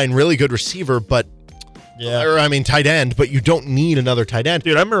Mundine, really good receiver, but Yeah. Or, I mean, tight end, but you don't need another tight end.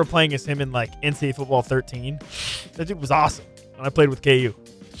 Dude, I remember playing as him in like NCAA Football 13. That dude was awesome when I played with KU.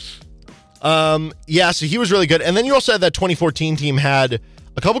 Yeah, so he was really good. And then you also had that 2014 team had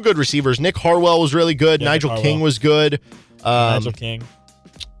a couple good receivers. Nick Harwell was really good. Yeah, Nigel King was good. Nigel King.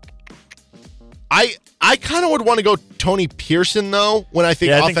 I kind of would want to go Tony Pearson, though, when I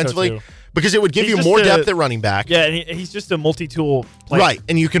think offensively. I think so too. Because it would give you more depth at running back. Yeah, and he's just a multi-tool player. Right,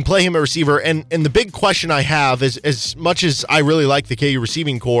 and you can play him at receiver. And the big question I have is, as much as I really like the KU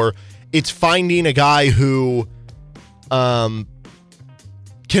receiving core, it's finding a guy who can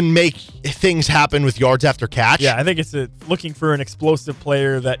make things happen with yards after catch. Yeah, I think it's looking for an explosive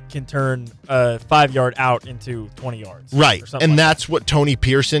player that can turn a 5-yard out into 20 yards. Right, and that's what Tony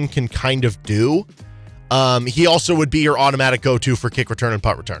Pearson can kind of do. He also would be your automatic go-to for kick return and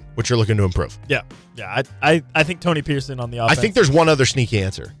punt return, which you're looking to improve. Yeah. I think Tony Pearson on the offense. I think there's one other sneaky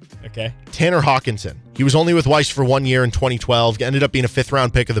answer. Okay. Tanner Hawkinson. He was only with Weiss for 1 year in 2012. Ended up being a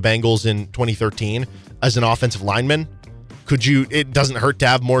 5th-round pick of the Bengals in 2013 as an offensive lineman. It doesn't hurt to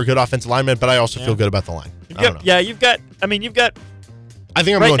have more good offensive linemen, but I also feel good about the line. I don't know. Yeah, you've got. I think I'm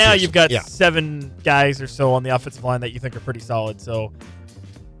right going now. Pearson. You've got 7 guys or so on the offensive line that you think are pretty solid. So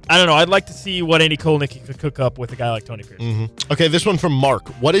I don't know. I'd like to see what Andy Kolnick could cook up with a guy like Tony Pearson. Mm-hmm. Okay, this one from Mark.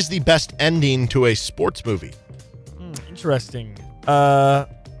 What is the best ending to a sports movie? Interesting. I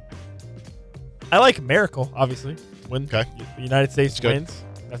like Miracle, obviously. When the United States wins,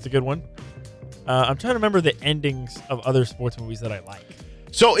 that's a good one. I'm trying to remember the endings of other sports movies that I like.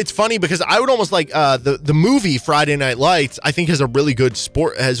 So it's funny because I would almost like the movie Friday Night Lights. I think has a really good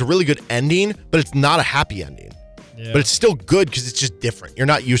ending, but it's not a happy ending. Yeah. But it's still good because it's just different. You're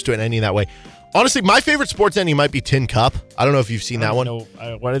not used to an ending that way. Honestly, my favorite sports ending might be Tin Cup. I don't know if you've seen that one.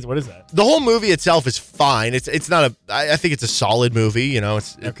 What is that? The whole movie itself is fine. It's not I think it's a solid movie. You know,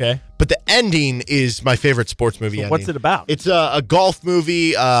 okay. But the ending is my favorite sports movie. So ending. what's it about? It's a golf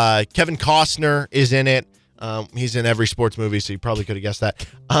movie. Kevin Costner is in it. He's in every sports movie, so you probably could have guessed that.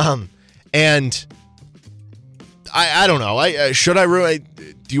 And I don't know. Should I ruin?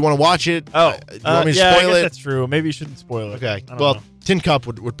 Do you want to watch it? Oh, do you want me to I spoil guess it? that's true. Maybe you shouldn't spoil it. Okay. I don't Well, know. Tin Cup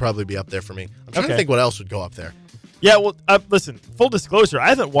would probably be up there for me. I'm trying to think what else would go up there. Yeah, well, listen, full disclosure, I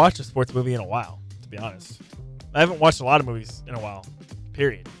haven't watched a sports movie in a while, to be honest. I haven't watched a lot of movies in a while,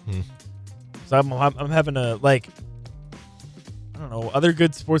 period. So I'm having a, I don't know, other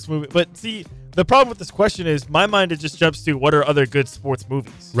good sports movie. But see, the problem with this question is my mind, it just jumps to what are other good sports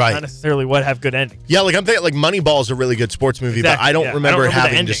movies. Right. Not necessarily what have good endings. Yeah, I'm thinking Moneyball is a really good sports movie, Exactly, but I don't remember it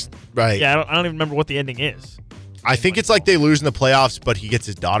having just right. Yeah, I don't even remember what the ending is. I think it's like they lose in the playoffs, but he gets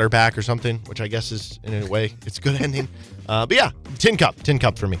his daughter back or something, which I guess is, in a way, it's a good ending. But yeah, Tin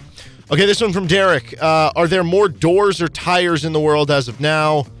Cup for me. Okay, this one from Derek. Are there more doors or tires in the world as of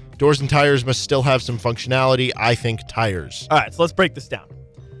now? Doors and tires must still have some functionality. I think tires. All right, so let's break this down.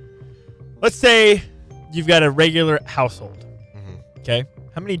 Let's say you've got a regular household. Okay?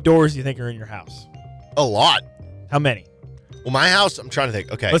 How many doors do you think are in your house? A lot. How many? Well, my house, I'm trying to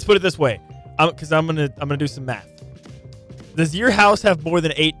think. Okay. Let's put it this way, because I'm gonna do some math. Does your house have more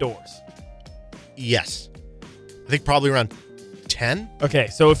than 8 doors? Yes. I think probably around 10. Okay,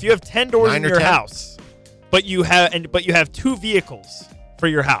 so if you have 10 doors in your 10? house, but you have 2 vehicles for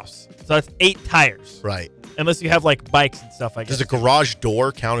your house, so that's 8 tires. Right. Unless you have bikes and stuff, I guess. Does a garage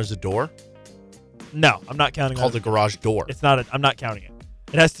door count as a door? No, I'm not counting. Called a garage door. It's not. I'm not counting it.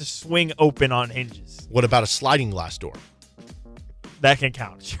 It has to swing open on hinges. What about a sliding glass door? That can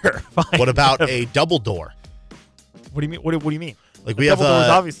count. Sure. Fine. What about a double door? What do you mean? What do you mean? Like we have double door is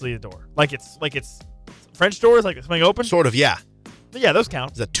obviously a door. Like it's French doors, like swing open. Sort of, yeah. Yeah, those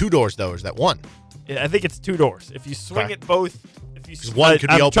count. Is that 2 doors though, or is that 1? Yeah, I think it's 2 doors. If you swing it both, one could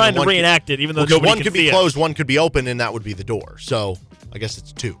be open. I'm trying to reenact it, even though nobody one can could see be it. closed, one could be open, and that would be the door. So I guess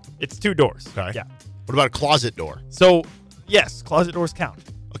it's 2. It's 2 doors. Okay. Yeah. What about a closet door? So yes, closet doors count.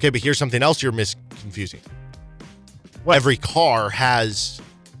 Okay, but here's something else you're confusing. What? Every car has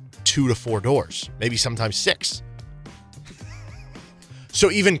 2 to 4 doors, maybe sometimes 6. So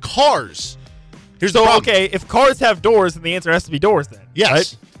even cars. Here's the problem. Okay, if cars have doors, then the answer has to be doors then. Yes.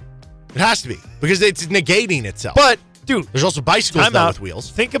 Right? It has to be because it's negating itself. But dude, there's also bicycles time though, out. with wheels.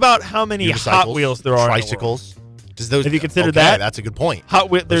 Think about how many Hot Wheels there are. Tricycles. Does those? Have you considered okay, that? That's a good point.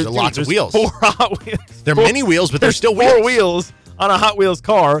 There's lots of wheels. 4 Hot Wheels. They're mini wheels, but they're still wheels. 4 wheels on a Hot Wheels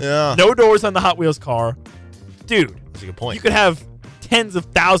car. Yeah. No doors on the Hot Wheels car. Dude, that's a good point. You could have tens of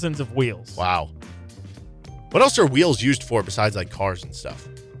thousands of wheels. Wow. What else are wheels used for besides like cars and stuff?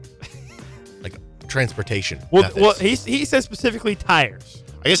 Like transportation. Well, he says specifically tires.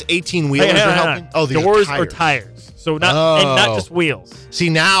 I guess 18 wheelers are helping. Oh, these doors are tires. So not just wheels. See,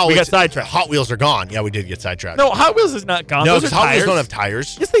 now We got sidetracked. Hot Wheels are gone. Yeah, we did get sidetracked. No, Hot Wheels is not gone. No, Those because are Hot tires. Wheels don't have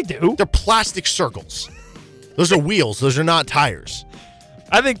tires. Yes, they do. They're plastic circles. Those are wheels. Those are not tires.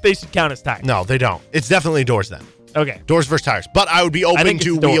 I think they should count as tires. No, they don't. It's definitely doors then. Okay. Doors versus tires. But I would be open think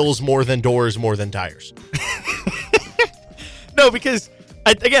to it's doors. wheels more than doors, more than tires. No, because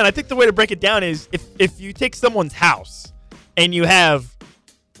I think the way to break it down is if you take someone's house and you have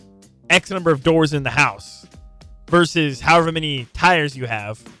X number of doors in the house versus however many tires you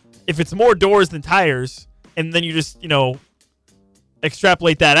have, if it's more doors than tires, and then you just,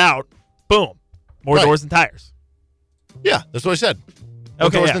 extrapolate that out, boom, more Right. doors than tires. Yeah, that's what I said. More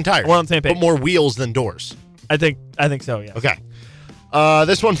Okay, doors yeah. than tires. We're on the same page. But more wheels than doors. I think so, yeah. Okay.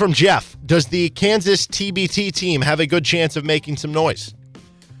 This one from Jeff. Does the Kansas TBT team have a good chance of making some noise?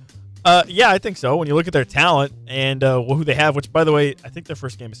 Yeah, I think so. When you look at their talent and who they have, which, by the way, I think their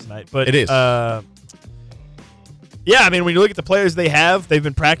first game is tonight. But It is. Yeah, I mean, when you look at the players they have, they've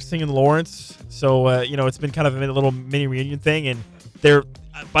been practicing in Lawrence. So, it's been kind of a little mini reunion thing. And they're,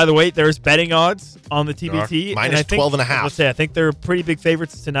 by the way, there's betting odds on the TBT. Minus and I think, 12.5. Let's say, I think they're pretty big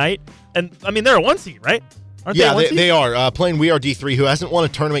favorites tonight. And, I mean, they're a 1 seed, right? Aren't Yeah, they a 1 seed? they are. Playing We Are D3, who hasn't won a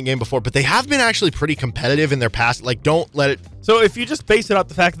tournament game before, but they have been actually pretty competitive in their past. Like, don't let it... So, if you just base it off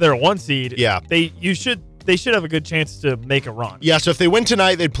the fact that they're a 1 seed, Yeah. they should have a good chance to make a run. Yeah, so if they win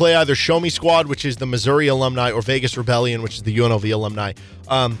tonight, they'd play either Show Me Squad, which is the Missouri alumni, or Vegas Rebellion, which is the UNLV alumni.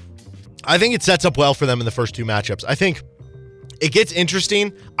 I think it sets up well for them in the first two matchups. I think it gets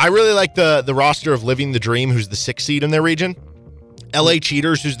interesting. I really like the roster of Living the Dream, who's the 6th seed in their region. LA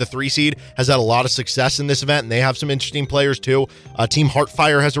Cheaters, who's the 3 seed, has had a lot of success in this event, and they have some interesting players too. Team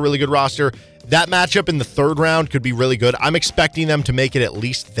Heartfire has a really good roster. That matchup in the third round could be really good. I'm expecting them to make it at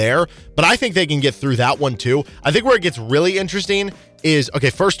least there, but I think they can get through that one too. I think where it gets really interesting is, okay,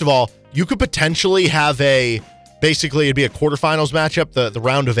 first of all, you could potentially have basically it'd be a quarterfinals matchup, the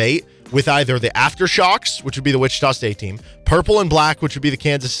round of 8, with either the Aftershocks, which would be the Wichita State team, Purple and Black, which would be the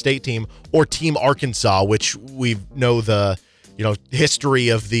Kansas State team, or Team Arkansas, which we know the history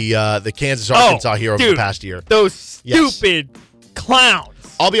of the Kansas Arkansas here over the past year. Those stupid clowns.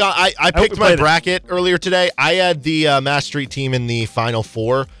 I'll be honest, I hope picked we my play them. bracket earlier today. I had the Mass Street team in the Final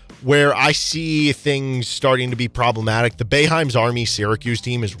Four, where I see things starting to be problematic. The Boeheim's Army Syracuse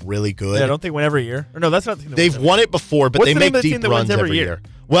team is really good. Yeah, don't they win every year? Or no, that's not the team that They've wins won it before, but What's they the name make of the team deep that wins runs every every year? year.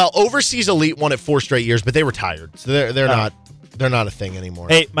 Well, Overseas Elite won it 4 straight years, but they retired, so they're not a thing anymore.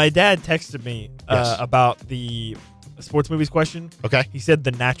 Hey, my dad texted me Yes. about the sports movies question. Okay. He said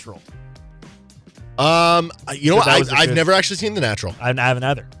The Natural. You know what? That was a I've good- never actually seen The Natural. I haven't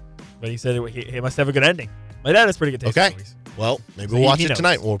either. But he said he must have a good ending. My dad has pretty good taste in Okay. movies. Well, maybe So we'll watch he it knows.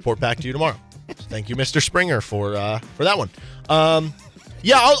 tonight. We'll report back to you tomorrow. Thank you, Mr. Springer, for that one.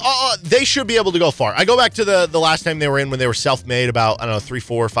 They should be able to go far. I go back to the last time they were in when they were self-made about, 3,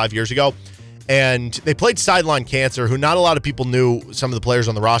 4, 5 years ago. And they played Sideline Cancer, who not a lot of people knew some of the players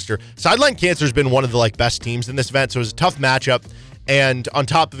on the roster. Sideline Cancer has been one of the best teams in this event, so it was a tough matchup. And on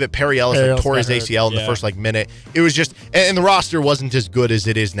top of it, Perry Ellis tore his got hurt. ACL in the first minute. It was just, and the roster wasn't as good as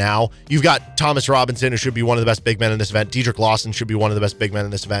it is now. You've got Thomas Robinson, who should be one of the best big men in this event. Dedrick Lawson should be one of the best big men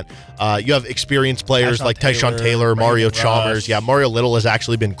in this event. You have experienced players Tyshawn like Tyshawn Taylor, Taylor, Mario Brandon Chalmers. Rush. Yeah, Mario Little has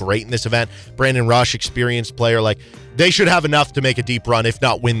actually been great in this event. Brandon Rush, experienced player. They should have enough to make a deep run, if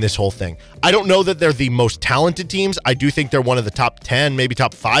not win this whole thing. I don't know that they're the most talented teams. I do think they're one of the top 10, maybe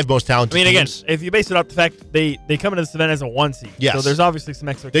top 5 most talented I mean, again, teams. if you base it off the fact they come into this event as a 1 seed, Yes. so there's obviously some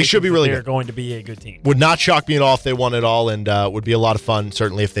expectations. They should be really they're good. going to be a good team. Would not shock me at all if they won it all, and would be a lot of fun,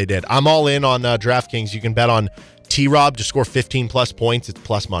 certainly, if they did. I'm all in on DraftKings. You can bet on T-Rob to score 15-plus points. It's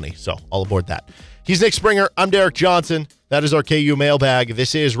plus money, so all aboard that. He's Nick Springer. I'm Derek Johnson. That is our KU mailbag.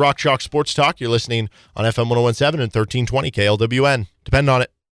 This is Rock Chalk Sports Talk. You're listening on FM 1017 and 1320 KLWN. Depend on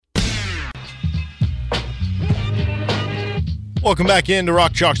it. Welcome back into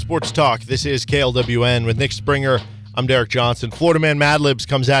Rock Chalk Sports Talk. This is KLWN with Nick Springer. I'm Derek Johnson. Florida Man Mad Libs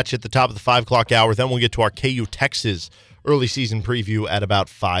comes at you at the top of the 5 o'clock hour. Then we'll get to our KU Texas early season preview at about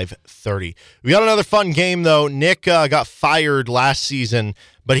 5:30. We got another fun game, though. Nick got fired last season,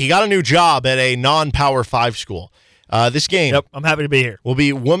 but he got a new job at a non-Power 5 school. This game Yep, I'm happy to be here. will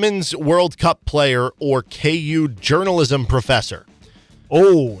be Women's World Cup player or KU journalism professor.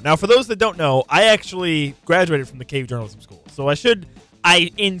 Oh, now for those that don't know, I actually graduated from the KU Journalism School. So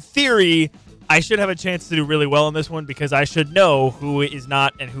in theory, I should have a chance to do really well in this one because I should know who is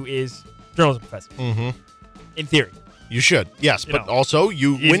not and who is journalism professor. Mm-hmm. In theory. You should, yes. You But know. also, when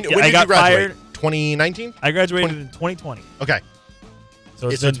did you got graduate? fired. 2019? I graduated in 2020. Okay. So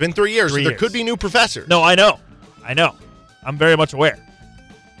So it's been 3 years. 3 So there years. could be new professors. No, I know. I'm very much aware.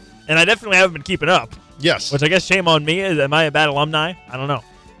 And I definitely haven't been keeping up Yes. Which I guess shame on me. Am I a bad alumni? I don't know.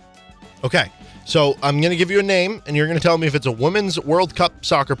 Okay. So I'm going to give you a name, and you're going to tell me if it's a women's World Cup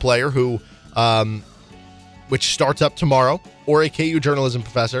soccer player who, which starts up tomorrow, or a KU journalism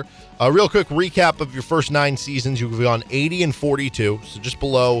professor. A real quick recap of your first 9 seasons. You've gone 80-42, so just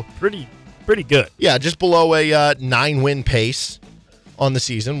below. Pretty good. Yeah, just below a 9-win pace on the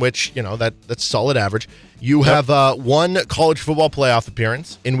season, which, that's solid average. You have one college football playoff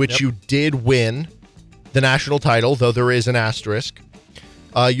appearance in which you did win the national title, though there is an asterisk.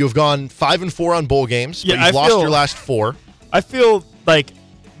 You've gone 5-4 on bowl games, but you've lost your last 4. I feel like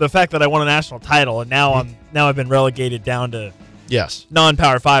the fact that I won a national title and now I've been relegated down to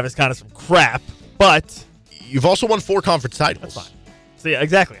non-Power 5 is kind of some crap, but you've also won 4 conference titles. That's fine. See,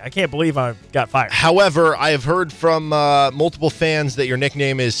 exactly. I can't believe I got fired. However, I have heard from multiple fans that your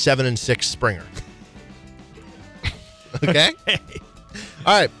nickname is 7-6 Springer. Okay.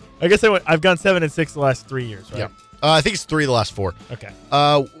 All right. I guess I've gone 7-6 the last 3 years, right? Yeah. I think it's 3 the last 4. Okay.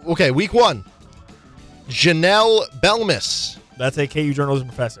 Okay. Week 1. Janelle Belmis. That's a KU journalism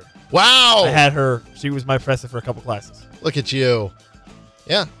professor. Wow. I had her. She was my professor for a couple classes. Look at you.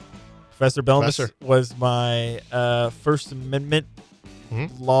 Yeah. Professor Belmis was my First Amendment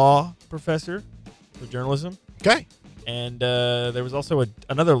law professor for journalism. Okay. And there was also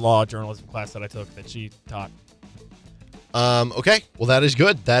another law journalism class that I took that she taught. Okay. Well, that is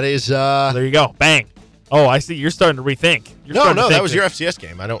good. That is. There you go. Bang. Oh, I see. You're starting to rethink. No, that was your FCS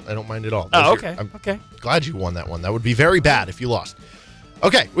game. I don't mind at all. Okay. I'm okay. glad you won that one. That would be very bad if you lost.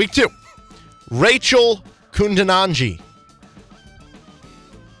 Okay, week 2. Rachel Kundananji.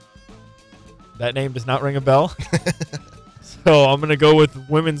 That name does not ring a bell. So I'm going to go with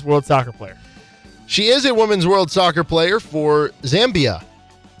women's world soccer player. She is a women's world soccer player for Zambia.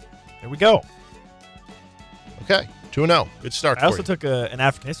 There we go. Okay, 2-0. Good start for you. I also took an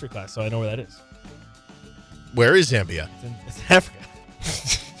African history class, so I know where that is. Where is Zambia? It's in Africa.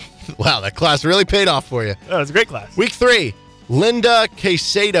 Wow, that class really paid off for you. Oh, it's a great class. Week 3, Linda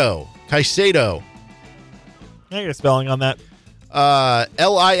Caicedo. Can I get a spelling on that?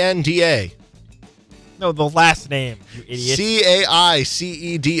 Linda. No, the last name, you idiot.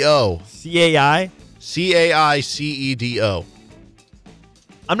 Caicedo. CAI? Caicedo.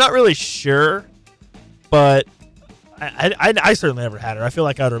 I'm not really sure, but I certainly never had her. I feel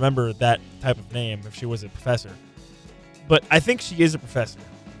like I'd remember that type of name if she was a professor. But I think she is a professor.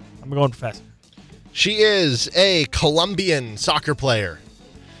 I'm going professor. She is a Colombian soccer player.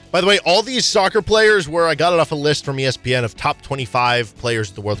 By the way, all these soccer players were, I got it off a list from ESPN of top 25 players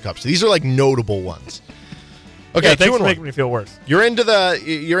at the World Cup. So these are like notable ones. Okay, yeah, thanks for making me feel worse. You're into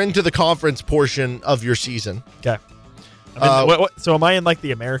the conference portion of your season. Okay. So am I in like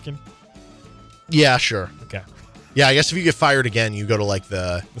the American? Yeah, sure. Okay. Yeah, I guess if you get fired again, you go to like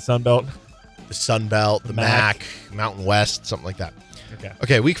the Sun Belt. The Sun Belt, the MAC, Mountain West, something like that.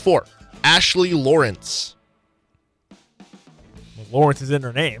 Okay, week 4. Ashley Lawrence. Well, Lawrence is in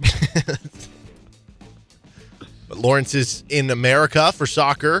her name. But Lawrence is in America for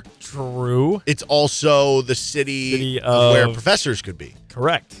soccer. True. It's also the city of where professors could be.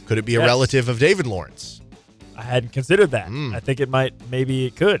 Correct. Could it be a relative of David Lawrence? I hadn't considered that. I think maybe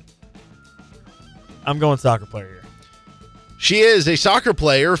it could. I'm going soccer player here. She is a soccer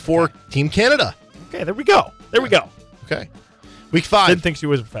player for Team Canada. Okay, there we go. Okay. Week 5. Didn't think she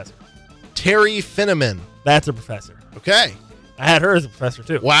was a professor. Terry Finneman. That's a professor. Okay. I had her as a professor,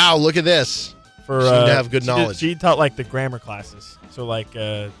 too. Wow, look at this. Seem to have good knowledge. She taught, like, the grammar classes. So, like,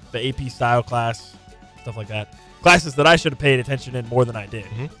 the AP style class, stuff like that. Classes that I should have paid attention in more than I did,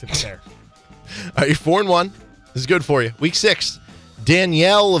 to be fair. All right, you're 4-1. This is good for you. Week 6.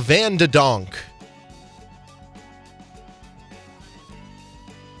 Danielle Van de Donk.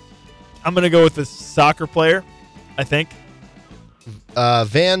 I'm going to go with the soccer player, I think.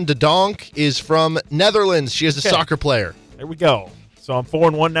 Van de Donk is from Netherlands. She is a soccer player. There we go. So I'm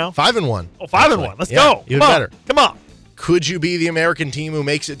 4-1 now? 5-1. Oh, 5-1. Let's go. Even better. Come on. Could you be the American team who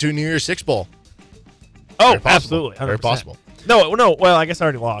makes it to New Year's Six Bowl? Oh, absolutely. 100%. Very possible. No. Well, I guess I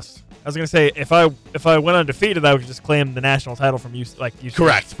already lost. I was going to say, if I went undefeated, I would just claim the national title from UC.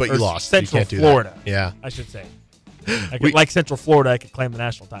 Correct, but you lost. Central you can't do Florida. That. Yeah. I should say. Like Central Florida, I could claim the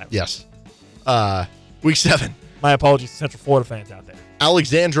national title. Yes. Week 7. My apologies to Central Florida fans out there.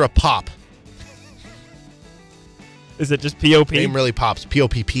 Alexandra Pop. Is it just P-O-P? Name really pops.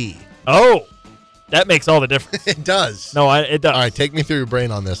 P-O-P-P. Oh, that makes all the difference. It does. No, it does. All right, take me through your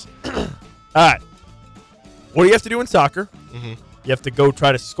brain on this. All right. What do you have to do in soccer? Mm-hmm. You have to go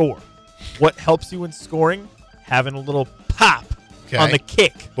try to score. What helps you in scoring? Having a little pop on the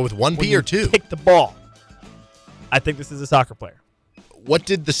kick. But with one P or two? Kick the ball. I think this is a soccer player. what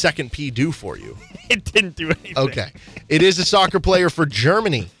did the second P do for you? It didn't do anything. Okay. It is a soccer player for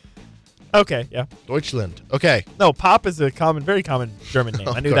Germany. Okay, yeah. Deutschland. Okay. No, Pop is a very common German name.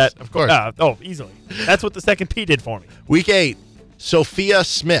 I knew course, that. of course. Easily. That's what the second P did for me. Week 8, Sophia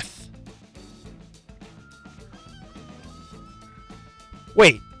Smith.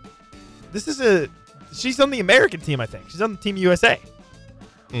 Wait. She's on the American team, I think. She's on the Team USA.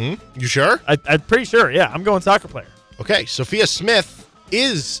 Mm-hmm. You sure? I'm pretty sure, yeah. I'm going soccer player. Okay, Sophia Smith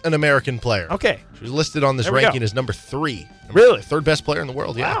is an American player. Okay. She's listed on this There we ranking go. as number 3. Really? Third best player in the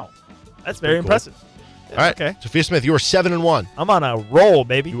world, yeah. Wow. That's very cool. impressive. All right, Okay. Sophia Smith, you are 7-1. I'm on a roll,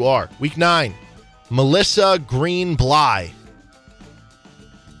 baby. You are. Week 9, Melissa Green Bly.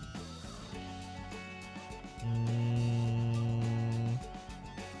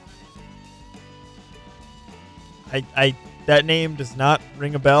 That name does not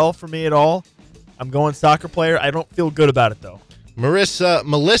ring a bell for me at all. I'm going soccer player. I don't feel good about it, though.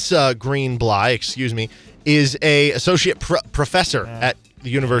 Melissa Green Bly, is a associate professor at the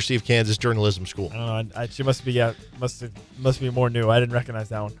University of Kansas Journalism School. I don't know. She must be more new. I didn't recognize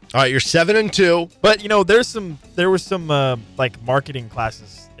that one. All right, you're 7-2. But there was some like marketing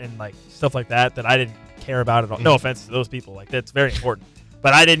classes and like stuff like that I didn't care about at all. No offense to those people. Like that's very important.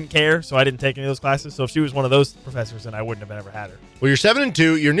 But I didn't care, so I didn't take any of those classes. So if she was one of those professors, then I wouldn't have ever had her. Well, you're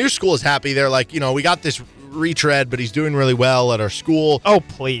 7-2. Your new school is happy. They're like, we got this retread, but he's doing really well at our school. Oh,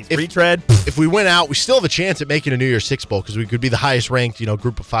 please. Retread? If we win out, we still have a chance at making a New Year's Six Bowl because we could be the highest ranked,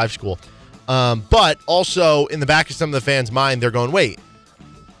 group of 5 school. But also in the back of some of the fans' mind, they're going, wait,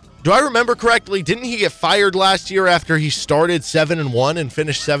 do I remember correctly? Didn't he get fired last year after he started 7-1 and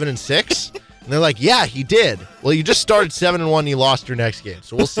finished 7-6? And they're like, yeah, he did. Well, you just started 7-1 and you lost your next game.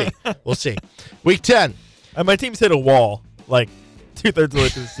 So we'll see. We'll see. Week 10. My team's hit a wall like 2/3 of the way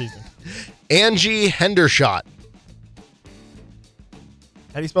through the season. Angie Hendershot.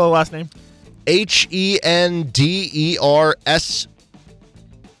 How do you spell the last name? Hendershot.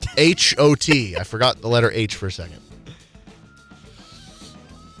 I forgot the letter H for a second.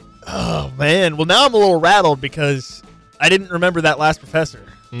 Oh, man. Well, now I'm a little rattled because I didn't remember that last professor.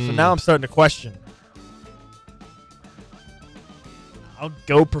 So now I'm starting to question. I'll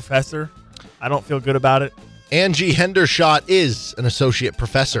go professor. I don't feel good about it. Angie Hendershot is an associate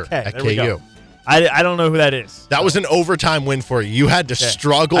professor at there we KU. go. I don't know who that is. That was an overtime win for you. You had to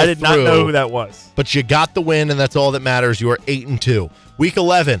struggle through. I did not know who that was. But you got the win, and that's all that matters. You are 8-2. Week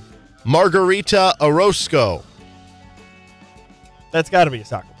 11, Margarita Orozco. That's got to be a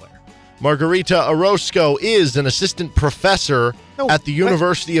soccer player. Margarita Orozco is an assistant professor at the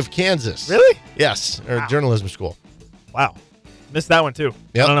University of Kansas. Really? Yes, or journalism school. Wow. Missed that one, too.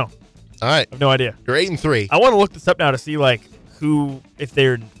 Yep. I don't know. All right. I have no idea. You're 8-3. I want to look this up now to see, like, if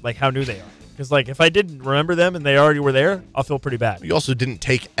they're, like, how new they are. Because, like, if I didn't remember them and they already were there, I'll feel pretty bad. You also didn't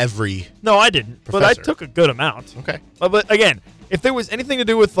take every No, I didn't. professor. But I took a good amount. Okay. But again, if there was anything to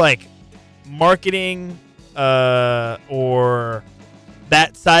do with, like, marketing or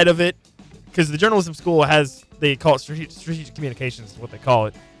that side of it, because the journalism school they call it strategic communications is what they call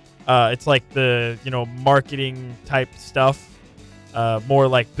it. It's like the, marketing type stuff, more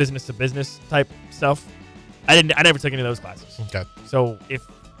like business to business type stuff. I never took any of those classes. Okay. So if,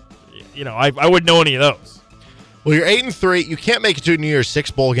 I wouldn't know any of those. Well, you're 8-3. You can't make it to a New Year's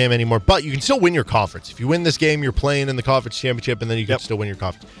Six bowl game anymore, but you can still win your conference. If you win this game, you're playing in the conference championship, and then you can still win your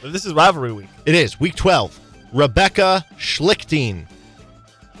conference. But this is rivalry week. It is. Week 12, Rebecca Schlichting.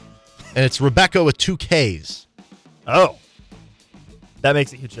 And it's Rebecca with 2 Ks. Oh. That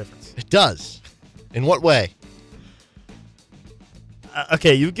makes a huge difference. It does. In what way?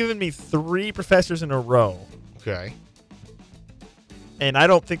 Okay, you've given me 3 professors in a row, Okay. and I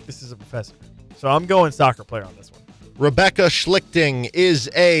don't think this is a professor. So I'm going soccer player on this one. Rebecca Schlichting is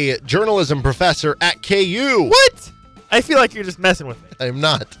a journalism professor at KU. What? I feel like you're just messing with me. I am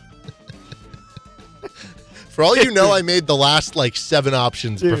not. For all you know, I made the last 7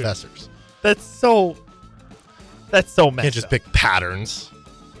 options Dude. professors. That's so messed Can't just up. pick patterns.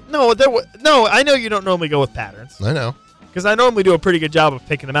 No, I know you don't normally go with patterns. I know. Because I normally do a pretty good job of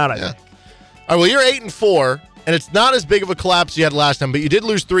picking them out, I think. All right, well, you're 8-4, and it's not as big of a collapse you had last time, but you did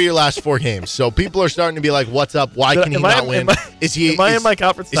lose 3 of your last 4 games. So people are starting to be like, what's up? Why can he not win? Is he in my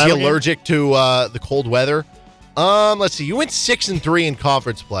conference Is he title game? allergic to the cold weather? Let's see. You went 6-3 in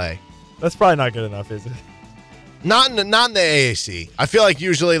conference play. That's probably not good enough, is it? Not in the AAC. I feel like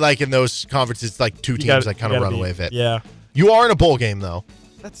usually in those conferences, 2 teams that kind of run away with it. Yeah. You are in a bowl game, though.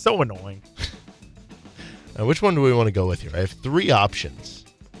 That's so annoying. Now, which one do we want to go with here? I have 3 options.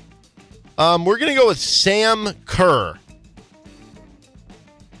 We're going to go with Sam Kerr.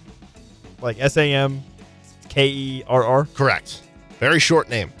 Like SAMKERR? Correct. Very short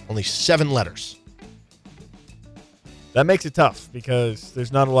name. Only 7 letters. That makes it tough because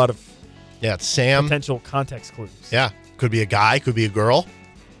there's not a lot of Yeah, it's Sam. potential context clues. Yeah. Could be a guy. Could be a girl.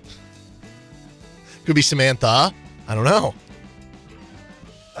 Could be Samantha. I don't know.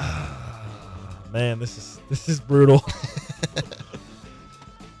 Man, this is brutal.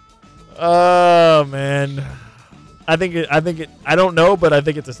 Oh man, I don't know, but I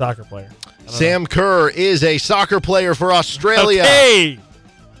think it's a soccer player. Sam Kerr is a soccer player for Australia. Okay,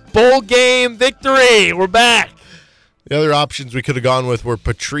 bowl game victory. We're back. The other options we could have gone with were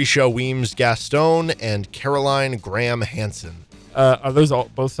Patricia Weems-Gaston and Caroline Graham Hansen. Are those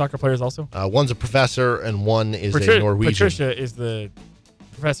both soccer players also? One's a professor and one is a Norwegian. Patricia is the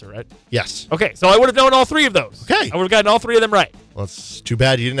professor, right? Yes. Okay, so I would have known all 3 of those. Okay. I would have gotten all 3 of them right. Well, it's too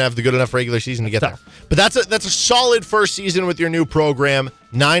bad you didn't have the good enough regular season to get tough. there. But that's a solid first season with your new program.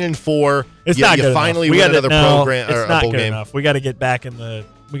 9-4. It's you not good finally enough. win another program It's or not a bowl good game. enough. We got to get back in the.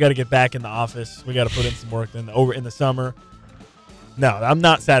 We got to get back in the office. We got to put in some work over in the summer. No, I'm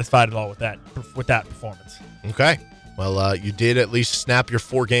not satisfied at all with that performance. Okay. Well, you did at least snap your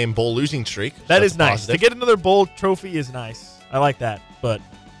 4-game bowl losing streak. So That is nice. positive. To get another bowl trophy is nice. I like that, but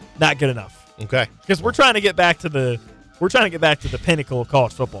not good enough. Okay. Because we're trying to get back to the pinnacle of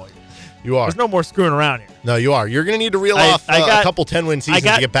college football here. You are. There's no more screwing around here. No, you are. You're going to need to reel off a couple 10-win seasons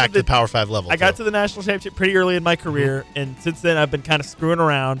to get back to the Power 5 level. I got to the national championship pretty early in my career, and since then I've been kind of screwing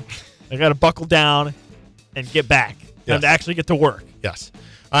around. I got to buckle down and get back. Time to actually get to work. Yes.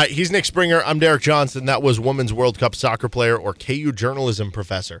 All right, he's Nick Springer. I'm Derek Johnson. That was Women's World Cup soccer player or KU journalism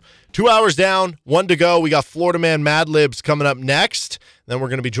professor. 2 hours down, 1 to go. We got Florida Man Mad Libs coming up next. Then we're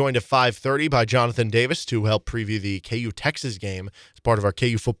going to be joined at 5:30 by Jonathan Davis to help preview the KU-Texas game as part of our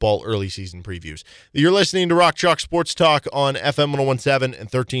KU football early season previews. You're listening to Rock Chalk Sports Talk on FM 1017 and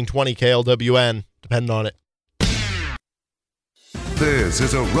 1320 KLWN. Depend on it. This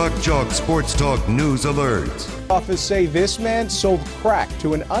is a Rock Chalk Sports Talk News Alert. Office say this man sold crack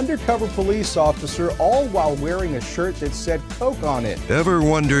to an undercover police officer, all while wearing a shirt that said Coke on it. Ever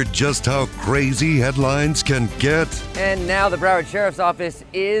wondered just how crazy headlines can get? And now the Broward Sheriff's Office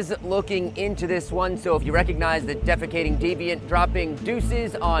is looking into this one. So if you recognize the defecating deviant dropping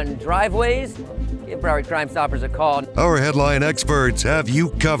deuces on driveways, give Broward Crime Stoppers a call. Our headline experts have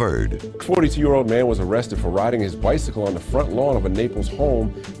you covered. 42-year-old man was arrested for riding his bicycle on the front lawn of a Naples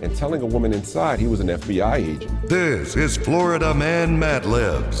home and telling a woman inside he was an FBI agent. This is Florida Man Mad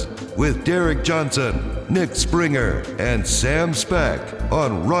Libs with Derek Johnson, Nick Springer, and Sam Speck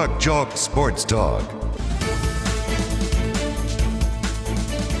on Rock Chalk Sports Talk.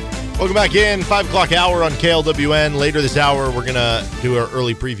 Welcome back in. 5 o'clock hour on KLWN. Later this hour, we're going to do our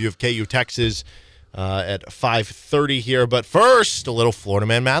early preview of KU Texas at 5:30 here. But first, a little Florida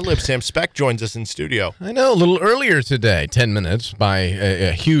Man Mad Lib. Sam Speck joins us in studio. I know, a little earlier today, 10 minutes by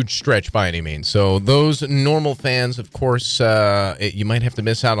a huge stretch by any means. So those normal fans, of course, you might have to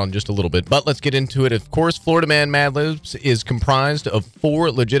miss out on just a little bit. But let's get into it. Of course, Florida Man Mad Libs is comprised of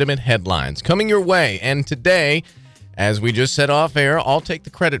 4 legitimate headlines coming your way. And today, as we just said off air, I'll take the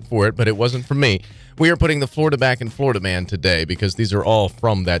credit for it, but it wasn't from me. We are putting the Florida back in Florida Man today because these are all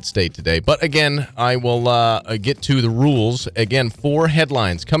from that state today. But again, I will get to the rules. Again, 4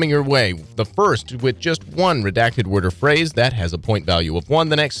 headlines coming your way. The first with just 1 redacted word or phrase. That has a point value of 1.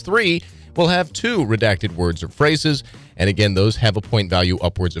 The next 3 will have 2 redacted words or phrases. And again, those have a point value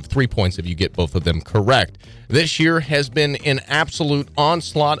upwards of 3 points if you get both of them correct. This year has been an absolute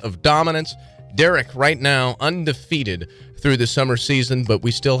onslaught of dominance. Derek, right now, undefeated through the summer season, but we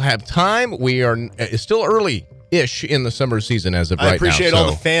still have time. We are still early-ish in the summer season as of right now. I appreciate all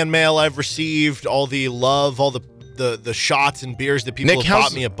the fan mail I've received, all the love, all the shots and beers that people have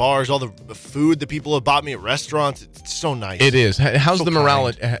bought me at bars, all the food that people have bought me at restaurants. It's so nice. It is. How's So the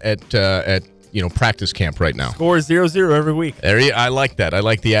morale kind. at practice camp right now? Score 0-0 every week. I like that. I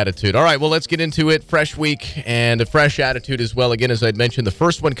like the attitude. All right, well, let's get into it. Fresh week and a fresh attitude as well. Again, as I'd mentioned, the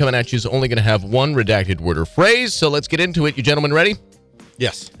first one coming at you is only going to have 1 redacted word or phrase. So let's get into it. You gentlemen ready?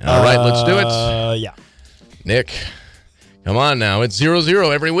 Yes. All right, let's do it. Yeah. Nick, come on now. It's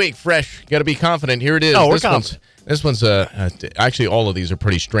 0-0 every week. Fresh. Got to be confident. Here it is. Oh, we're confident. This one's actually, all of these are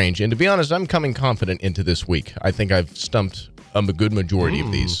pretty strange. And to be honest, I'm coming confident into this week. I think I've stumped a good majority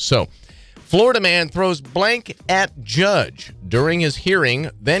of these. So, Florida man throws blank at judge during his hearing,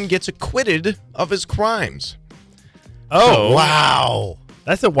 then gets acquitted of his crimes. Oh, wow.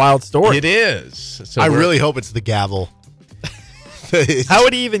 That's a wild story. It is. So I really hope it's the gavel. How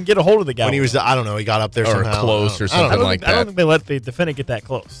would he even get a hold of the guy? When he was, I don't know, he got up there or somehow. close or something like I don't that. think they let the defendant get that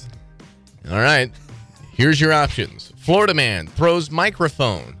close. All right. Here's your options. Florida man throws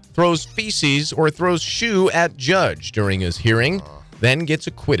microphone, throws feces, or throws shoe at judge during his hearing, then gets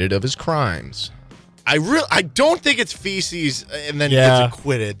acquitted of his crimes. I don't think it's feces and then gets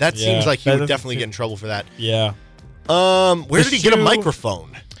acquitted. That seems like he would definitely get in trouble for that. Yeah. Where did he get a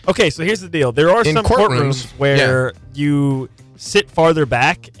microphone? Okay, so here's the deal. There are some courtrooms where you sit farther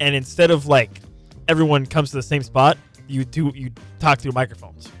back, and instead of like everyone comes to the same spot, you talk through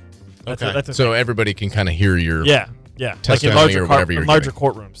microphones. That's so everybody can kind of hear your like in larger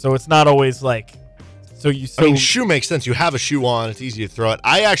courtrooms. So it's not always like I mean, shoe makes sense. You have a shoe on; it's easy to throw it.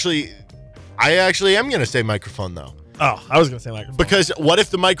 I actually am going to say microphone though. Oh, I was going to say microphone. Because what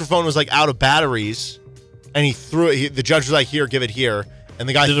if the microphone was like out of batteries, and he threw it? The judge was like, "Here, give it here," and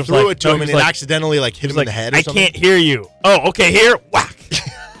the guy threw it to him, and it accidentally hit him in the head. Or something. I can't hear you. Oh, okay, here, whack.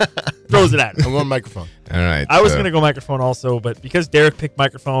 Throws it at him. I'm going microphone. All right. I was going to go microphone also, but because Derek picked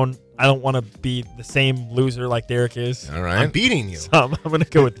microphone, I don't want to be the same loser like Derek is. All right. I'm beating you. So I'm going to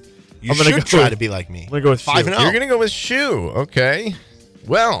go with. You should try to be like me. I'm going to go with 5-0. You're going to go with shoe. Okay.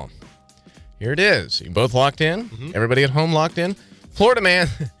 Well, here it is. You both locked in? Mm-hmm. Everybody at home locked in? Florida man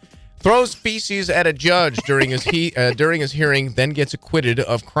throws feces at a judge during his hearing, then gets acquitted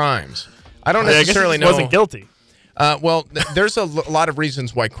of crimes. I don't necessarily know. Wasn't guilty. Well, there's a lot of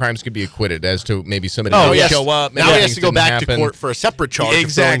reasons why crimes could be acquitted, as to maybe somebody didn't show up. Now he has to go back to court for a separate charge.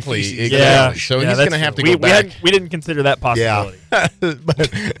 Exactly. Yeah. So he's going to have to go back. We didn't consider that possibility. Yeah. But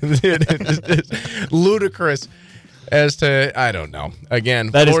it's ludicrous as to, I don't know. Again,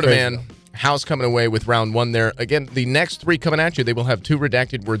 that Florida is man, House coming away with round one there. Again, the next three coming at you, they will have 2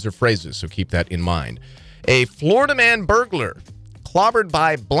 redacted words or phrases, so keep that in mind. A Florida man burglar clobbered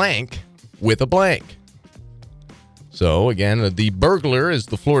by blank with a blank. So, again, the burglar is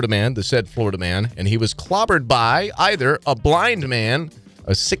the Florida man, the said Florida man, and he was clobbered by either a blind man,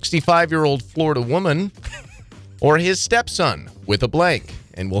 a 65-year-old Florida woman, or his stepson with a blank.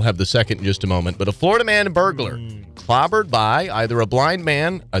 And we'll have the second in just a moment. But a Florida man burglar clobbered by either a blind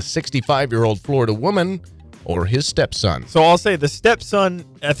man, a 65-year-old Florida woman, or his stepson. So I'll say the stepson,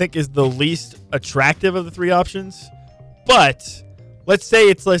 I think, is the least attractive of the 3 options. But let's say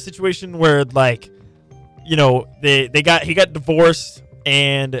it's a situation where, he got divorced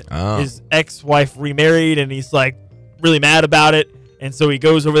and his ex-wife remarried, and he's really mad about it, and so he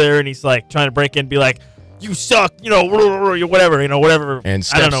goes over there and he's trying to break in and be like, "You suck," whatever. And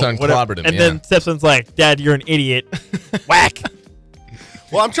stepson clobbered him. And then stepson's like, "Dad, you're an idiot." Whack.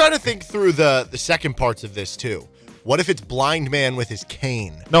 Well, I'm trying to think through the second parts of this too. What if it's blind man with his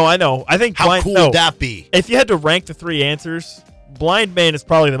cane? No, I know. I think how cool would that be? If you had to rank the 3 answers, blind man is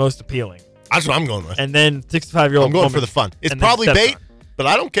probably the most appealing. That's what I'm going with. And then 65-year-old I'm going for the fun. It's probably bait, but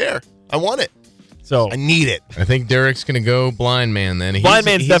I don't care. I want it. So I need it. I think Derek's going to go blind man then. Blind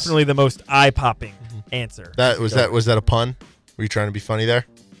man's definitely the most eye-popping answer. Was that a pun? Were you trying to be funny there?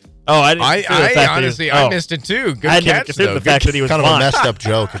 Oh, I didn't. I missed it too. Good I didn't catch, consider though. the fact that he was kind blind. of a messed up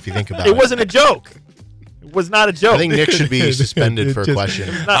joke if you think about it. It wasn't a joke. It was not a joke. I think Nick should be suspended for a question.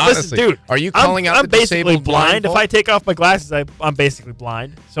 Honestly, listen, dude, are you calling out I'm the basically disabled blind. If I take off my glasses, I'm basically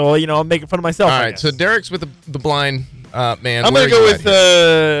blind. So I'm making fun of myself. All right, so Derek's with the blind man. I'm going to go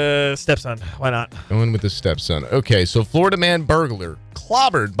with stepson. Why not? Going with the stepson. Okay, so Florida man burglar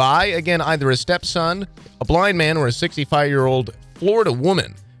clobbered by, again, either a stepson, a blind man, or a 65-year-old Florida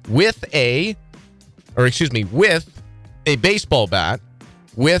woman with a baseball bat,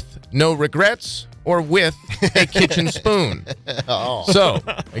 with no regrets, or with a kitchen spoon. So,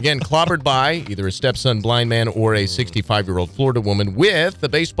 again, clobbered by either a stepson, blind man, or a 65-year-old Florida woman with a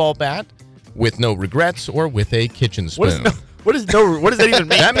baseball bat, with no regrets, or with a kitchen spoon. What does that even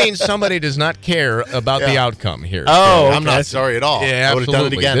mean? That means somebody does not care about the outcome here. Oh, okay. I'm not sorry at all. Yeah, I would have done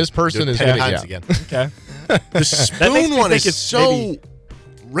it again. This person is 10 times again. Okay. The spoon one is so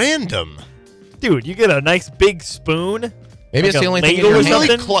random. Dude, you get a nice big spoon. Maybe it's the only thing in your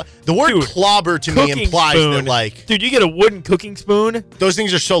hand. The word clobber to me implies spoon. that Dude, you get a wooden cooking spoon. Those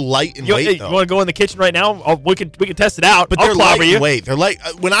things are so light in weight. You want to go in the kitchen right now? We can test it out. But I'll they're clobber light you. in weight. They're light.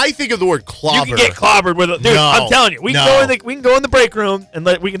 When I think of the word clobber, you can get clobbered with it. Dude, I'm telling you, we can go in the break room and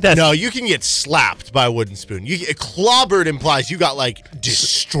we can test. No, you can get slapped by a wooden spoon. Clobbered implies you got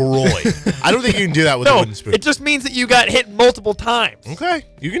destroyed. I don't think you can do that with a wooden spoon. It just means that you got hit multiple times. Okay,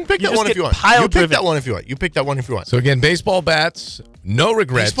 you can pick that one if you want. You pick that one if you want. You pick that one if you want. So again, baseball bats. No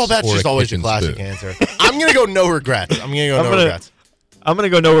regrets. Baseball bat's just always a classic answer. I'm going to go no regrets. I'm going to go no regrets. I'm going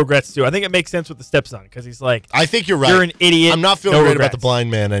to go no regrets, too. I think it makes sense with the stepson because he's like, I think you're right. You're an idiot. I'm not feeling great about the blind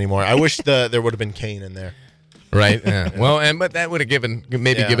man anymore. I wish there would have been Kane in there. Right. Yeah. Well, but that would have given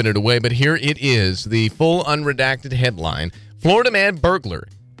it away. But here it is, the full unredacted headline. Florida man burglar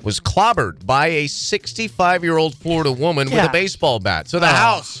was clobbered by a 65-year-old Florida woman with a baseball bat. So the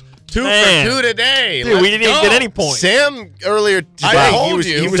House 2 Man. for 2 today. Dude, we didn't even get any points. Sam earlier today, I told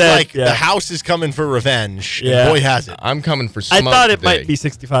he you. was Said, like, yeah. the house is coming for revenge. Yeah. And boy, has it. I'm coming for I smoke thought it today. might be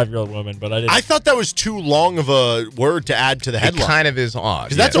 65-year-old woman, but I didn't. I thought that was too long of a word to add to the It headline. kind of is odd.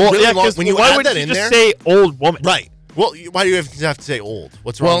 Because that's a Well, really yeah, long. 'cause When you why add would that you in just there, say old woman? right? Well, why do you have to say old?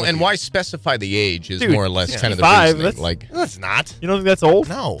 What's wrong? Well, with and you? why specify the age is Dude, more or less kind of the 65, reasoning. that's- Like, No, it's not. You don't think that's old?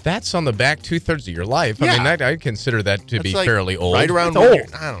 No, that's on the back 2/3 of your life. Yeah. I mean, I consider that to That's be like fairly old. Right around It's when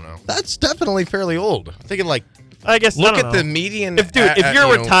old. I don't know. That's definitely fairly old. I'm thinking like I guess. Look I don't at know. the median. If you're you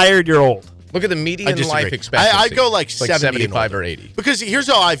know, retired, you're old. Look at the I median disagree. life expectancy. I'd go like It's 70 and 75 older. or 80. Because here's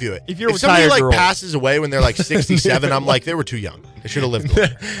how I view it. If you're somebody retired, like you're old. passes away when they're like 67, I'm like, they were too young. They should have lived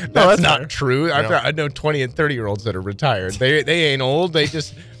longer. That's that's not fair. true. I know 20 and 30-year-olds that are retired. They ain't old. They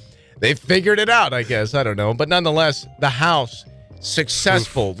figured it out, I guess. I don't know. But nonetheless, the house,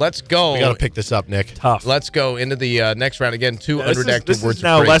 successful. Let's go. We got to pick this up, Nick. Tough. Let's go into the next round again. Two This unredacted is words of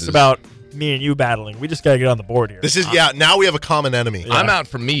now less phrases. about me and you battling. We just got to get on the board here. This is, now we have a common enemy. I'm out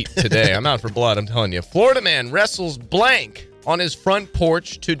for meat today. I'm out for blood, I'm telling you. Florida man wrestles blank on his front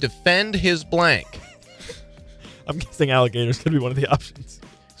porch to defend his blank. I'm guessing alligators could be one of the options.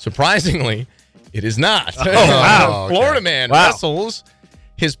 Surprisingly, it is not. Oh, wow. okay. Florida man Wow. wrestles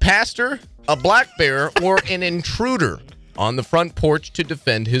his pastor, a black bear, or an intruder on the front porch to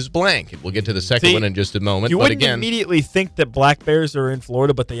defend his blank. We'll get to the second See, one in just a moment. You but wouldn't again, immediately think that black bears are in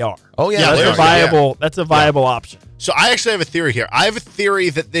Florida, but they are. oh yeah, Yeah, they That's are. a viable. That's a viable option. So I actually have a theory here. I have a theory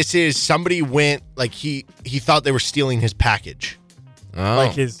that this is somebody went, like he thought they were stealing his package. Oh.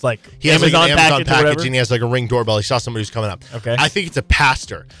 Like his He has Amazon, like an Amazon package or package whatever. and he has like a Ring doorbell. He saw somebody who's coming up. Okay. I think it's a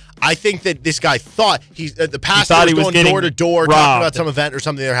pastor. I think that this guy thought the pastor thought was he was going getting door to door talking robbed. about some event or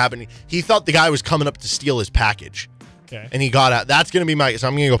something that happened. He thought the guy was coming up to steal his package. Okay. And he got out. That's going to be so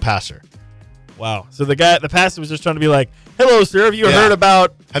I'm going to go pastor. Wow. So the pastor was just trying to be like, "Hello, sir. Have you Yeah. heard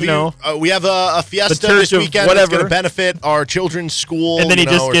about Have you know?" we have a fiesta the church this of weekend that's going whatever. to benefit our children's school. And then he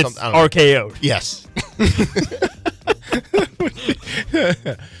just or gets something. I don't know. RKO'd. Yes.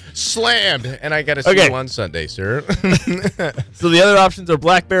 Slammed, and I got to see Okay. you on Sunday, sir. So the other options are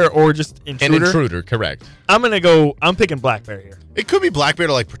black bear or just An intruder. intruder, correct. I'm picking black bear here. It could be black bear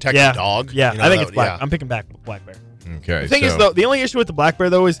to like protect Yeah. the dog. Yeah, You know, I think that it's black. would- yeah. I'm picking black bear. Okay. The thing is, though, the only issue with the black bear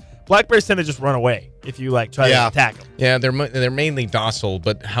though is black bears tend to just run away if you like try Yeah. to attack them. yeah, they're mainly docile,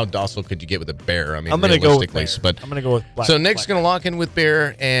 but how docile could you get with a bear? I mean, I'm gonna go with realistically, bear. I'm gonna go with black. So Nick's black going to lock in with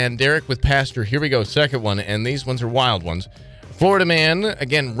bear and Derek with pastor. Here we go, second one, and these ones are wild ones. Florida man,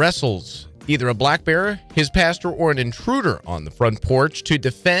 again, wrestles either a black bear, his pastor, or an intruder on the front porch to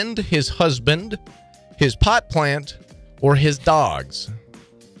defend his husband, his pot plant, or his dogs.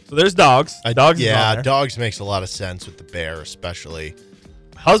 So there's dogs. Dogs. is on Yeah, there. dogs makes a lot of sense with the bear, especially.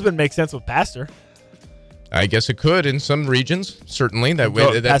 Husband makes sense with pastor. I guess it could in some regions, certainly. That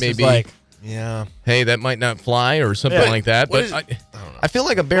may Pastor's be, like, Yeah. hey, that might not fly or something Yeah. like that. What But is- I feel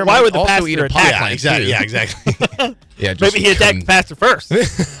like a bear Why might would the also pastor eat a attack pot him? plant, exactly. too. Yeah, exactly. Yeah, just maybe he attacked the pastor first.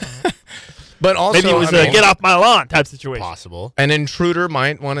 But also, Maybe it was I a mean, get off my lawn type situation. Possible. an intruder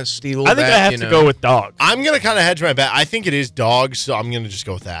might want to steal I think that, I have you to know. go with dogs. I'm going to kind of hedge my bet. I think it is dogs, so I'm going to just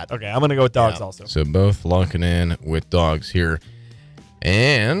go with that. Okay, I'm gonna go with dogs Yeah. also. So both locking in with dogs here.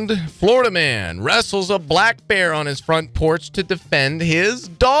 And Florida man wrestles a black bear on his front porch to defend his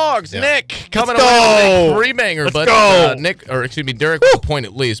dogs. Yeah. Nick coming Let's away with go. a three-banger, Let's but go. Derek with a point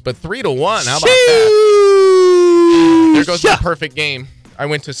at least, but 3-1. How about that? There goes my perfect game. I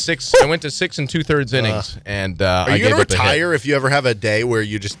went to 6 and 2/3 innings, and Are I you gave going up to a hit. retire if you ever have a day where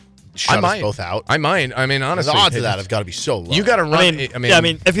you just shut us both out? I might. I mean, The honestly, odds of that have got to be so low. you got to run. I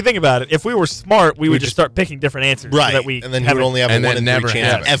mean, if you think about it, if we were smart, we would just start picking different answers, right, So that we and then you would only have a and 1 then in 3 never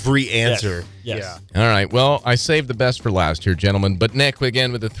chance have of it. every answer. Yes. All right. Well, I saved the best for last here, gentlemen. But Nick,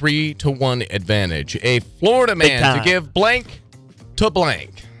 again, with a 3-1 advantage. A Florida man time. to give blank to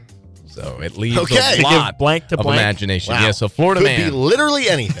blank. So it leaves Okay. a To lot give blank to of blank? imagination. Wow. Yes, a Florida Could man. be literally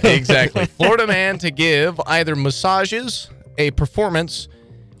anything. Exactly. Florida man to give either massages, a performance,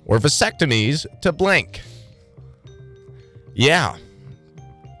 or vasectomies to blank. Yeah.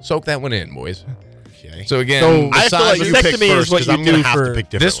 Soak that one in, boys. Okay. So again, So I have to let you pick vasectomy is first what because you I'm going do to have to for- pick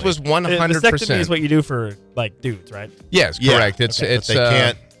differently. this was 100%. Vasectomy is what you do for like dudes, right? Yes, Yeah. correct. It's But they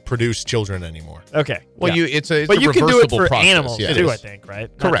can't produce children anymore. Okay. Well, yeah. it's but a you can do it reversible for process, animals yeah. too, It I is. think, right?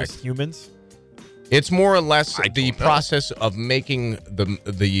 Correct. Not just humans. It's more or less I the don't know. process of making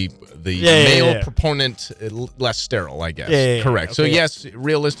the Yeah, male yeah. proponent less sterile, I guess. Yeah. Correct. So Okay. yes,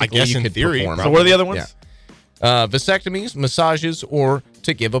 realistically, I guess you in could theory, perform. So what are the other ones? Yeah. Vasectomies, massages, or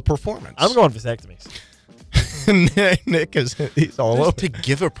to give a performance. I'm going vasectomies. Nick is he's all over. To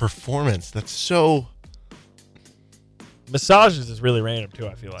give a performance, that's so... Massages is really random, too,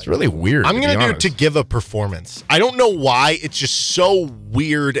 I feel like. It's really weird. I'm going to do honest. to give a performance. I don't know why. It's just so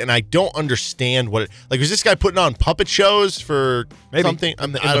weird, and I don't understand what it... Like, was this guy putting on puppet shows for Maybe. something?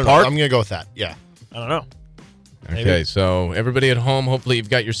 In the I don't know. park? I'm going to go with that. Yeah. I don't know. Okay, so everybody at home, hopefully you've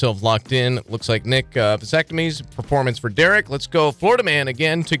got yourself locked in. Looks like Nick, vasectomies, performance for Derek. Let's go Florida Man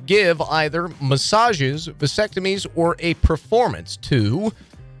again to give either massages, vasectomies, or a performance to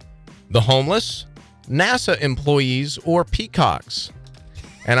the homeless, NASA employees, or peacocks.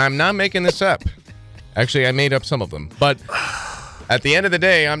 And I'm not making this up. Actually, I made up some of them. But at the end of the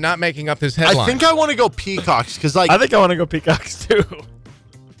day, I'm not making up this headline. I think I want to go peacocks because, like... I think I want to go peacocks, too.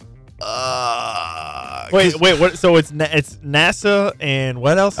 Wait, what? So it's NASA and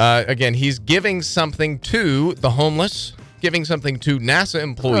what else? Again, he's giving something to the homeless, giving something to NASA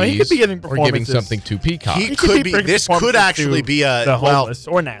employees, he could be giving or giving performances. something to peacocks. He could be. This could actually be a the homeless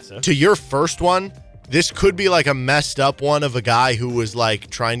or NASA. To your first one, this could be like a messed up one of a guy who was like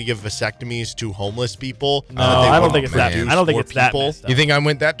trying to give vasectomies to homeless people. No, I don't think it's that. man. I don't think for it's that. people. messed up. You think I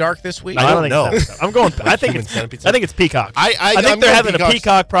went that dark this week? No, I don't know. think it's that. I'm going. I think human it's. centipede I think it's peacocks. I'm think they're going having peacocks. a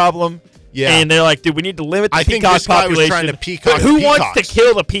peacock problem. Yeah. And they're like, dude, we need to limit the I think peacock this guy was population. trying to peacock But who the wants to peacocks?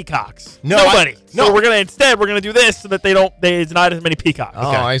 kill the peacocks? No, Nobody. no. So we're gonna do this so that there's not as many peacocks. Oh,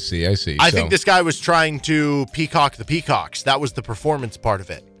 I see. I So- think this guy was trying to peacock the peacocks. That was the performance part of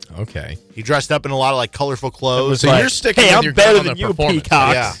it. Okay. He dressed up in a lot of like colorful clothes. So you're sticking hey, with I'm your better gun on than the you, performance.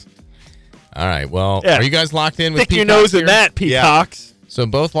 peacocks. Yeah. All right. Well, Yeah. are you guys locked in with Stick your peacocks nose in here? that, peacocks. So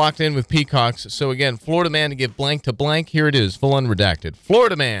both locked in with peacocks. So again, Florida Man to give blank to blank. Here it is, full unredacted.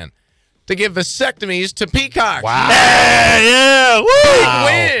 Florida Man to give vasectomies to peacocks. Wow. Yeah. Woo.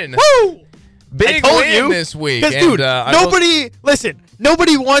 Big win. Woo. Big I told win you this week. Because, And, dude, I will-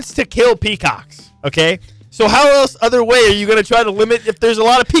 nobody wants to kill peacocks. Okay, so how else other way are you going to try to limit if there's a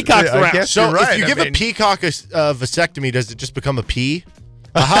lot of peacocks I around? guess So you're right. if you I give mean- a peacock a vasectomy, does it just become a pea?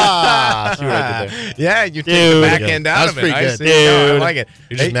 Aha! See what I did there? Yeah, you take the Dude. back Pretty end good. out That of was it. pretty I good. see. No, I Dude. like it.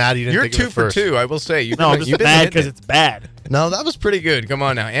 You're just mad you didn't You're think of it 2 for first. 2, I will say. You've No, I'm been, just you've been mad hitting because it. it's bad. No, that was pretty good. Come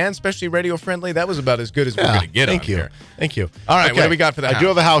on now. And especially radio friendly, that was about as good as we're going to get Thank on you. here. Thank you. All right, what do we got for the I do house?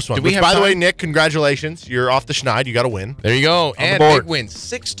 have a house one. Do we Which, have by the way, time? Nick, congratulations. You're off the schneid. You got to win. There you go. And board. big win.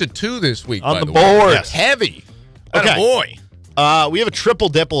 6-2 this week, On by the the way. board. Yes. Heavy. Okay. Boy. We have a triple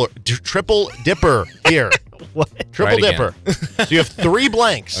dipper here. What? Triple Try it dipper. So you have 3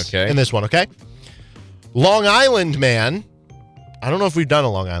 blanks Okay. in this one, okay? Long Island man. I don't know if we've done a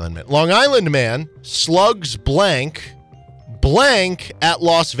Long Island man. Long Island man slugs blank at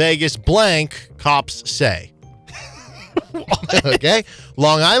Las Vegas blank, cops say. Okay?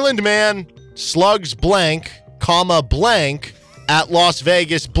 Long Island man slugs blank at Las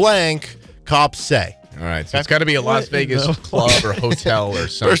Vegas blank, cops say. All right. So it's got to be a Las Vegas club or hotel or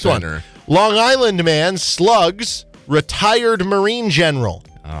something. First one. Or, Long Island man slugs retired Marine general.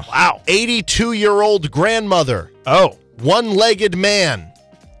 Wow. 82-year-old grandmother. Oh. One-legged man.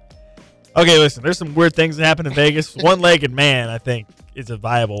 Okay, listen. There's some weird things that happen in Vegas. One-legged man, I think, is a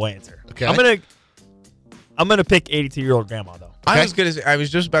viable answer. Okay. I'm gonna pick 82-year-old grandma though. I was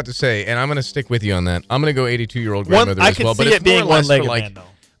just about to say, and I'm going to stick with you on that. I'm going to go 82-year-old grandmother I as can well. see But it it's being more or less for one-legged man though.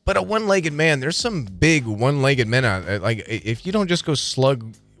 But a one-legged man, there's some big one-legged men out there. Like, if you don't just go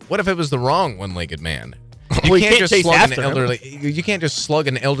slug, what if it was the wrong one-legged man? You Well, you can't just chase slug an after him. elderly. You can't just slug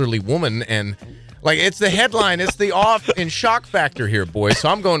an elderly woman and, like, it's the headline. It's the off and shock factor here, boys. So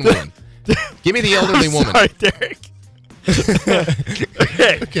I'm going one. Give me the elderly woman. Sorry, Derek.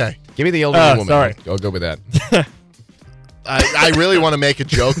 Okay. Give me the elderly woman. sorry. I'll go with that. I really want to make a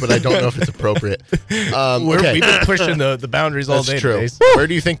joke, but I don't know if it's appropriate. Okay. We've been pushing the boundaries all That's day true. today. Where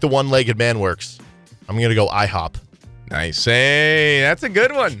do you think the one-legged man works? I'm going to go IHOP. Nice. Hey, that's a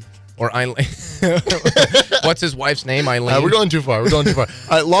good one. Or Eileen. What's his wife's name? Eileen. We're going too far. All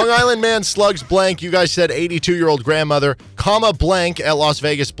right, Long Island man slugs blank. You guys said 82-year-old grandmother, blank at Las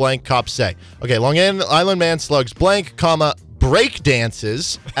Vegas blank, cops say. Okay, Long Island man slugs blank, break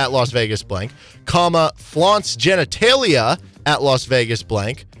dances at Las Vegas blank, flaunts genitalia at Las Vegas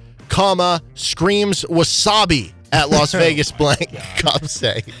blank, screams wasabi at Las Vegas blank, cops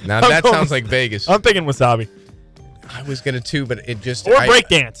say. Now that sounds like Vegas. I'm picking wasabi I was gonna too, but it just or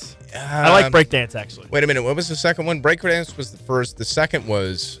breakdance. I like breakdance actually. Wait a minute. What was the second one? Breakdance was the first. The second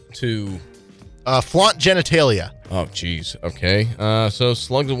was to flaunt genitalia. Oh, geez. Okay. So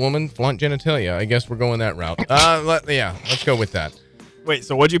slugs a woman, flaunt genitalia. I guess we're going that route. Let's go with that. Wait,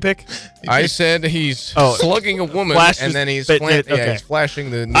 so what'd you pick? I said he's slugging a woman, and then he's he's flashing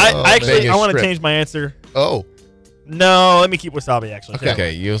the. I want to change my answer. Oh. No, let me keep wasabi actually.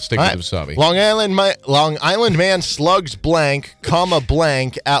 Okay, you'll stick with wasabi. Long Island man slugs blank,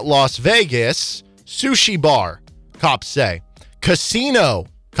 blank at Las Vegas sushi bar, cops say. Casino,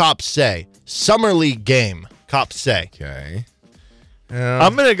 cops say. Summer League game, cops say. Okay.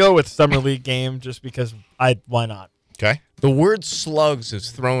 I'm going to go with Summer League game just because why not? Okay. The word slugs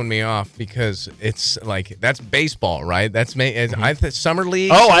is throwing me off because it's like that's baseball, right? That's summer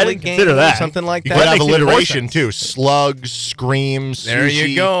league. Oh, I summer didn't league consider game, that. something like You that. could have makes even more alliteration sense. too. Slugs, screams. There sushi.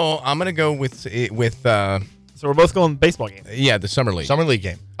 you go. I'm gonna go with So we're both going baseball game. the summer league. Summer League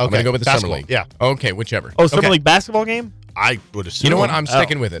game. Okay. I'm gonna go with the Basketball. summer league. Yeah. Okay, whichever. Oh, Summer Okay. League basketball game? I would assume. You know what? I'm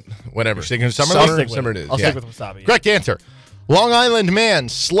sticking with it. Whatever. You're sticking with summer I'll league? stick with Summer it. it is. I'll Yeah. stick with wasabi. Correct answer. Long Island man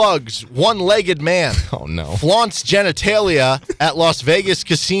slugs one-legged man. Oh no. Flaunts genitalia at Las Vegas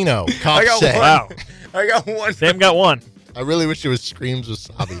casino. Cops say. Wow. I got one. Sam got one. I really wish it was screams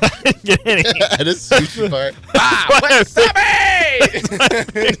wasabi. Get any. At a sushi bar. Wasabi!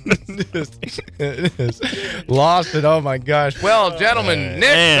 Lost it. Oh my gosh. Well, gentlemen, Nick,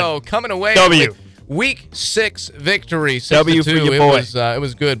 Man. though, coming away W. with Week 6 victory. W 6-2. for your boy. It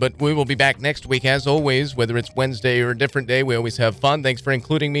was good, but we will be back next week as always. Whether it's Wednesday or a different day, we always have fun. Thanks for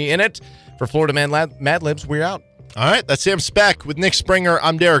including me in it. For Florida Man Mad Libs, we're out. All right, that's Sam Speck with Nick Springer.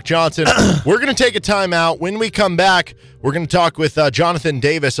 I'm Derek Johnson. We're going to take a timeout. When we come back, we're going to talk with Jonathan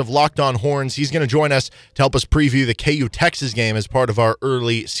Davis of Locked On Horns. He's going to join us to help us preview the KU Texas game as part of our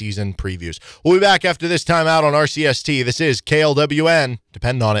early season previews. We'll be back after this timeout on RCST. This is KLWN.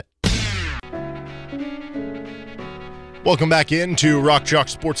 Depend on it. Welcome back into Rock Chalk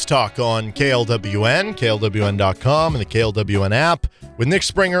Sports Talk on KLWN, KLWN.com, and the KLWN app. With Nick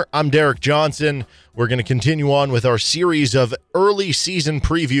Springer, I'm Derek Johnson. We're going to continue on with our series of early season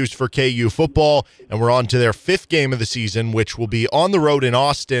previews for KU football, and we're on to their 5th game of the season, which will be on the road in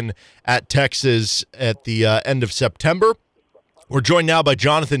Austin at Texas at the end of September. We're joined now by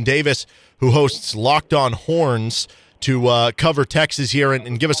Jonathan Davis, who hosts Locked On Horns, to cover Texas here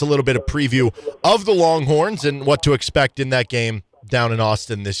and give us a little bit of preview of the Longhorns and what to expect in that game down in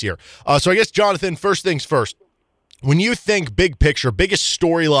Austin this year. So I guess, Jonathan, first things first. When you think big picture, biggest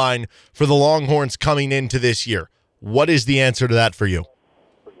storyline for the Longhorns coming into this year, what is the answer to that for you?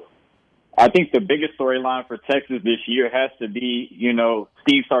 I think the biggest storyline for Texas this year has to be,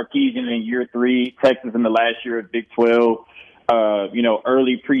 Steve Sarkisian in year 3, Texas in the last year of Big 12,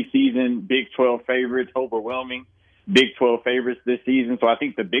 early preseason Big 12 favorites, overwhelming Big 12 favorites this season. So I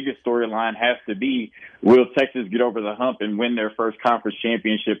think the biggest storyline has to be, will Texas get over the hump and win their first conference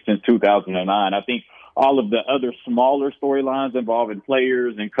championship since 2009? I think all of the other smaller storylines involving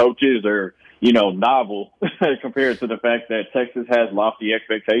players and coaches are, novel compared to the fact that Texas has lofty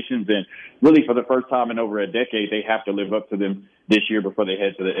expectations. And really for the first time in over a decade, they have to live up to them this year before they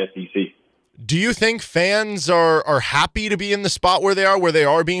head to the SEC. Do you think fans are happy to be in the spot where they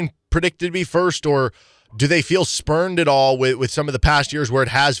are being predicted to be first, or do they feel spurned at all with some of the past years where it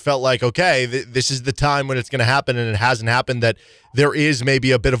has felt like, okay, this is the time when it's going to happen and it hasn't happened, that there is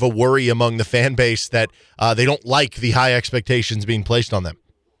maybe a bit of a worry among the fan base that they don't like the high expectations being placed on them?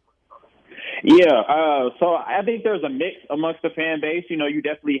 Yeah, so I think there's a mix amongst the fan base. You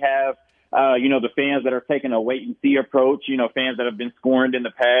definitely have, the fans that are taking a wait-and-see approach, fans that have been scorned in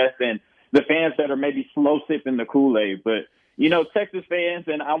the past, and the fans that are maybe slow sipping the Kool-Aid. But Texas fans,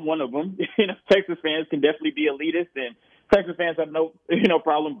 and I'm one of them, Texas fans can definitely be elitist, and Texas fans have no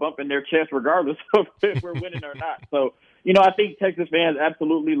problem bumping their chest regardless of if we're winning or not. So, I think Texas fans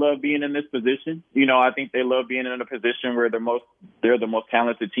absolutely love being in this position. I think they love being in a position where they're the most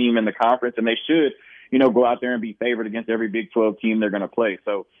talented team in the conference, and they should, go out there and be favored against every Big 12 team they're going to play.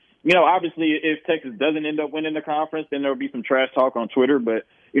 So, obviously if Texas doesn't end up winning the conference, then there'll be some trash talk on Twitter, but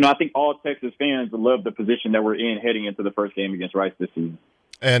I think all Texas fans love the position that we're in heading into the first game against Rice this season.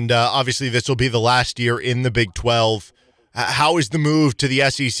 And obviously this will be the last year in the Big 12. How is the move to the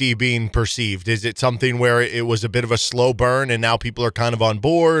SEC being perceived? Is it something where it was a bit of a slow burn and now people are kind of on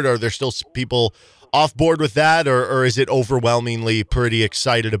board? Are there still people off board with that? Or is it overwhelmingly pretty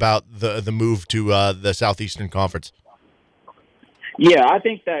excited about the move to the Southeastern Conference? Yeah, I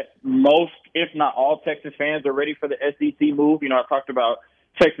think that most, if not all, Texas fans are ready for the SEC move. I talked about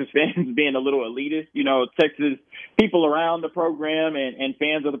Texas fans being a little elitist. Texas people around the program and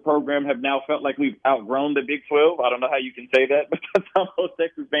fans of the program have now felt like we've outgrown the Big 12. I don't know how you can say that, but that's how most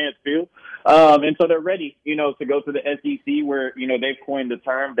Texas fans feel. And so they're ready, to go to the SEC where, they've coined the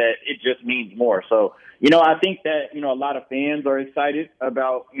term that it just means more. So, I think that, a lot of fans are excited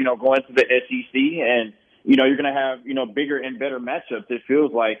about, going to the SEC, and you're going to have, bigger and better matchups, it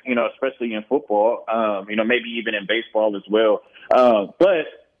feels like, especially in football, maybe even in baseball as well. But,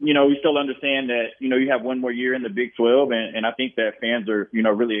 we still understand that, you have one more year in the Big 12, and I think that fans are,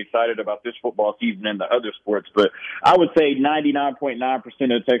 really excited about this football season and the other sports. But I would say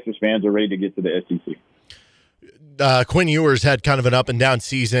 99.9% of Texas fans are ready to get to the SEC. Quinn Ewers had kind of an up-and-down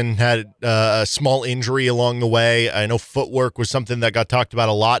season, had a small injury along the way. I know footwork was something that got talked about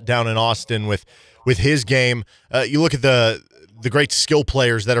a lot down in Austin with his game. You look at the great skill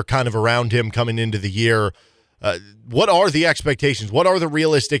players that are kind of around him coming into the year. What are the expectations? What are the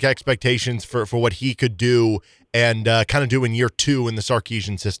realistic expectations for what he could do and kind of do in year 2 in the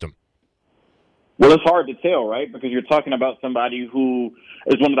Sarkisian system? Well, it's hard to tell, right? Because you're talking about somebody who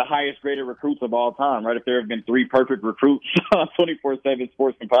is one of the highest graded recruits of all time, right? If there have been 3 perfect recruits on 24/7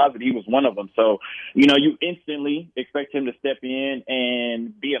 Sports Composite, he was one of them. So, you instantly expect him to step in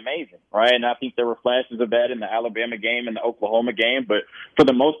and be amazing, right? And I think there were flashes of that in the Alabama game and the Oklahoma game. But for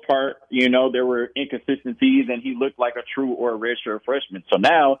the most part, there were inconsistencies, and he looked like a true or a redshirt freshman. So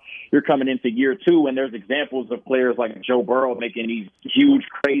now you're coming into year 2, and there's examples of players like Joe Burrow making these huge,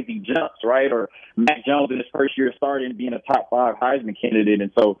 crazy jumps, right? Or Mac Jones in his first year starting being a top 5 Heisman candidate. And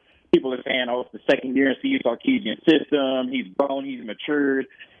so people are saying, it's the second year in Steve Sarkisian system. He's grown. He's matured.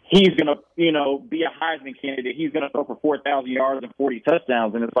 He's going to, be a Heisman candidate. He's going to throw for 4,000 yards and 40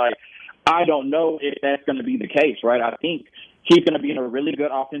 touchdowns. And it's like, I don't know if that's going to be the case, right? I think he's going to be in a really good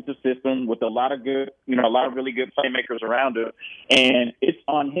offensive system with a lot of really good playmakers around him. And it's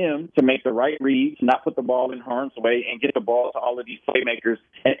on him to make the right reads, not put the ball in harm's way, and get the ball to all of these playmakers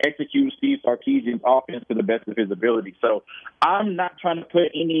and execute Steve Sarkisian's offense to the best of his ability. So I'm not trying to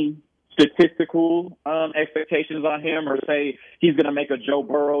put any statistical expectations on him or say he's going to make a Joe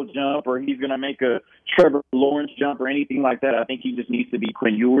Burrow jump or he's going to make a Trevor Lawrence jump or anything like that. I think he just needs to be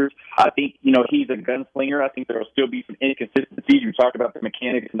Quinn Ewers. I think, he's a gunslinger. I think there will still be some inconsistencies. You talk about the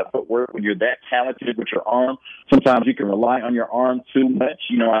mechanics and the footwork. When you're that talented with your arm, sometimes you can rely on your arm too much.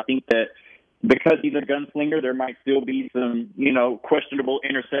 I think that because he's a gunslinger, there might still be some, questionable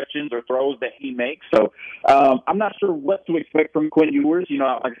interceptions or throws that he makes. So I'm not sure what to expect from Quinn Ewers.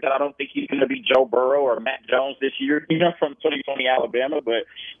 Like I said, I don't think he's going to be Joe Burrow or Mac Jones this year, from 2020 Alabama. But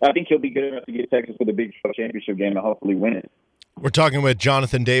I think he'll be good enough to get Texas for the Big 12 championship game and hopefully win it. We're talking with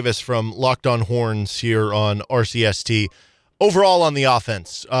Jonathan Davis from Locked on Horns here on RCST. Overall on the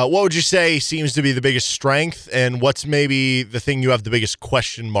offense, what would you say seems to be the biggest strength, and what's maybe the thing you have the biggest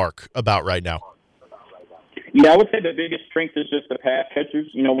question mark about right now? Yeah, I would say the biggest strength is just the pass catchers.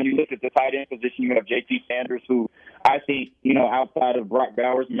 When you look at the tight end position, you have J.T. Sanders, who I think, outside of Brock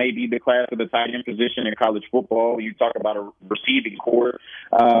Bowers, may be the class of the tight end position in college football. You talk about a receiving core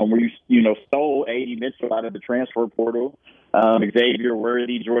where you stole A.D. Mitchell out of the transfer portal. Xavier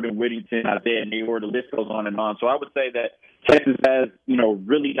Worthy, Jordan Whittington, Isaiah Neyor, the list goes on and on. So I would say that Texas has,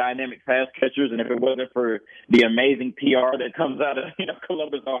 really dynamic pass catchers, and if it wasn't for the amazing PR that comes out of,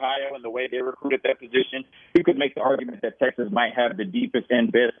 Columbus, Ohio, and the way they recruited that position, you could make the argument that Texas might have the deepest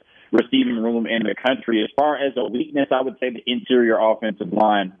and best receiving room in the country. As far as a weakness, I would say the interior offensive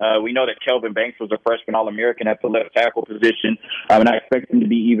line. We know that Kelvin Banks was a freshman All-American at the left tackle position, and I expect him to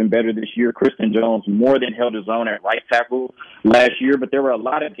be even better this year. Kristen Jones more than held his own at right tackle last year, but there were a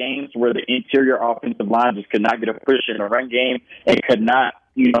lot of games where the interior offensive line just could not get a push in the run game and could not,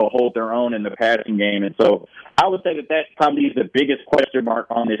 hold their own in the passing game. And so I would say that probably is the biggest question mark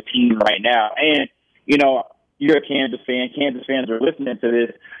on this team right now. And, you're a Kansas fan. Kansas fans are listening to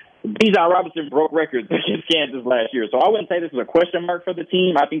this. Bijan Robinson broke records against Kansas last year. So I wouldn't say this is a question mark for the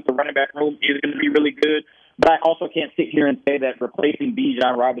team. I think the running back room is going to be really good. But I also can't sit here and say that replacing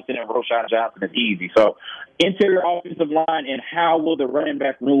Bijan Robinson and Roschon Johnson is easy. So interior offensive line, and how will the running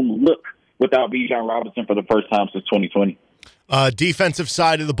back room look without Bijan Robinson for the first time since 2020? Defensive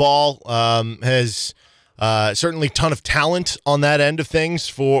side of the ball has certainly a ton of talent on that end of things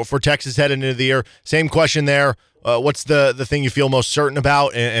for Texas heading into the year. Same question there. What's the thing you feel most certain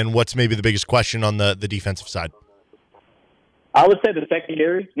about, and what's maybe the biggest question on the defensive side? I would say the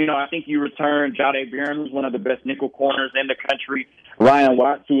secondary. I think you return Jahdae Barron, who's one of the best nickel corners in the country. Ryan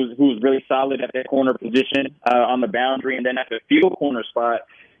Watts, who's really solid at that corner position on the boundary. And then at the field corner spot,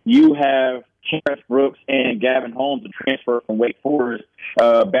 you have Terrence Brooks and Gavin Holmes, a transfer from Wake Forest,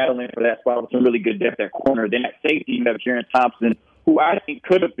 battling for that spot with some really good depth at corner. Then at safety, you have Jaron Thompson, who I think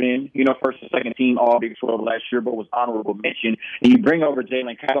could have been, first or second team all Big 12 last year, but was honorable mention. And you bring over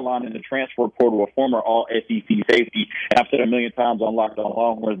Jalen Catalon in the transfer portal, a former all SEC safety. And I've said a million times on Locked on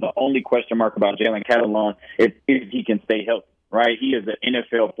Longhorns, the only question mark about Jalen Catalon is if he can stay healthy, right? He is an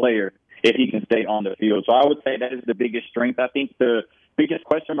NFL player if he can stay on the field. So I would say that is the biggest strength. I think the biggest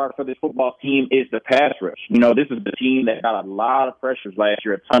question mark for this football team is the pass rush. This is the team that got a lot of pressures last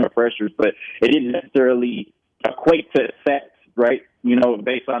year, a ton of pressures, but it didn't necessarily equate to sacks, right?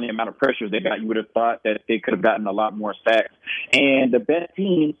 Based on the amount of pressures they got, you would have thought that they could have gotten a lot more sacks. And the best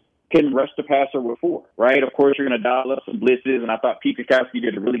teams can rush the passer with 4, right? Of course, you're going to dial up some blitzes, and I thought Pete Kwiatkowski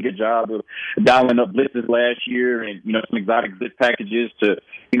did a really good job of dialing up blitzes last year and, some exotic blitz packages to,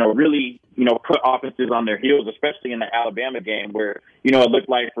 really, put offenses on their heels, especially in the Alabama game where, it looked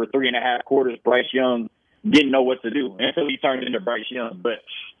like for 3.5 quarters, Bryce Young didn't know what to do until he turned into Bryce Young. But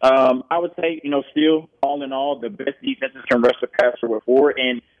I would say, still, all in all, the best defenses can rush the passer with 4.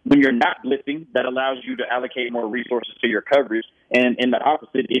 And when you're not blitzing, that allows you to allocate more resources to your coverage. And in the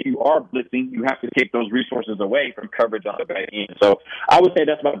opposite, if you are blitzing, you have to take those resources away from coverage on the back end. So I would say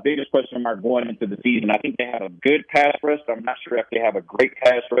that's my biggest question mark going into the season. I think they have a good pass rush, but I'm not sure if they have a great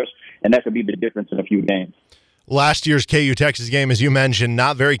pass rush, and that could be the difference in a few games. Last year's KU-Texas game, as you mentioned,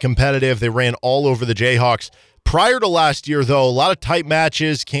 not very competitive. They ran all over the Jayhawks. Prior to last year, though, a lot of tight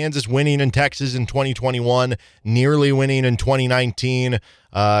matches. Kansas winning in Texas in 2021, nearly winning in 2019.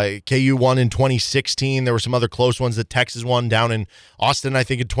 KU won in 2016. There were some other close ones that Texas won down in Austin, I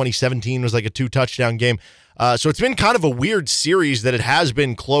think, in 2017 was like a 2-touchdown game. So it's been kind of a weird series that it has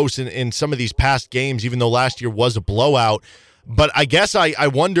been close in some of these past games, even though last year was a blowout. But I guess I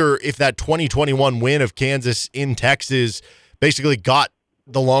wonder if that 2021 win of Kansas in Texas basically got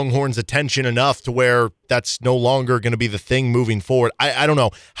the Longhorns' attention enough to where that's no longer going to be the thing moving forward. I don't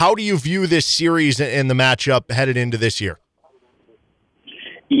know. How do you view this series and the matchup headed into this year?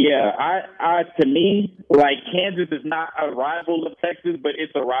 Yeah, I to me, like, Kansas is not a rival of Texas, but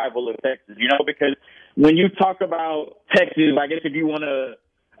it's a rival of Texas, because when you talk about Texas, I guess if you want to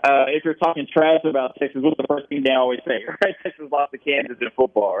if you're talking trash about Texas, what's the first thing they always say, right? Texas lost to Kansas in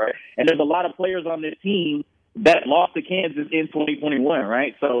football, right? And there's a lot of players on this team that lost to Kansas in 2021,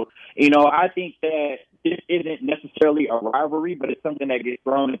 right? So, I think that this isn't necessarily a rivalry, but it's something that gets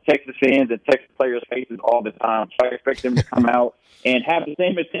thrown at Texas fans and Texas players' faces all the time. So I expect them to come out and have the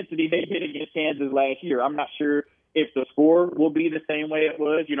same intensity they did against Kansas last year. I'm not sure if the score will be the same way it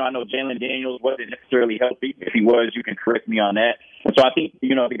was. I know Jalen Daniels wasn't necessarily healthy. If he was, you can correct me on that. And so I think,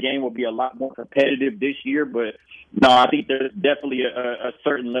 the game will be a lot more competitive this year. But, no, I think there's definitely a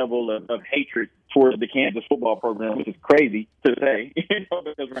certain level of hatred towards the Kansas football program, which is crazy to say,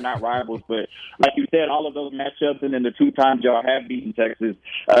 because we're not rivals. But like you said, all of those matchups and then the 2 times y'all have beaten Texas,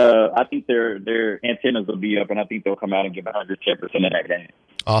 I think their antennas will be up, and I think they'll come out and give 110% in that game.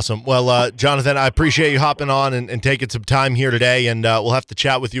 Awesome. Well, Jonathan, I appreciate you hopping on and taking some time here today, and we'll have to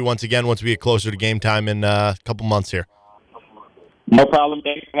chat with you once again once we get closer to game time in a couple months here. No problem.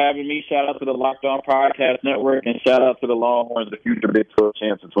 Thanks for having me. Shout out to the Locked On Podcast Network, and shout out to the Longhorns, the future Big 12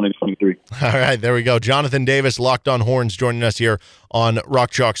 champs in 2023. All right, there we go. Jonathan Davis, Locked On Horns, joining us here on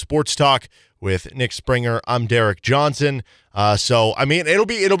Rock Chalk Sports Talk with Nick Springer. I'm Derek Johnson. It'll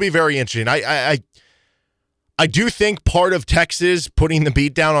be very interesting. I do think part of Texas putting the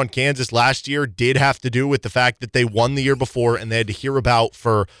beat down on Kansas last year did have to do with the fact that they won the year before and they had to hear about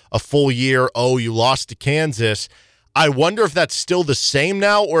for a full year, oh, you lost to Kansas. I wonder if that's still the same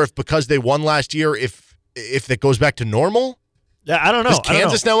now, or if because they won last year, if that goes back to normal. Yeah, I don't know. Does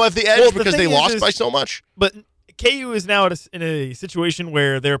Kansas now have the edge because they lost by so much? But KU is now in a situation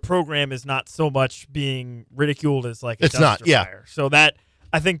where their program is not so much being ridiculed as like a dumpster fire. So that,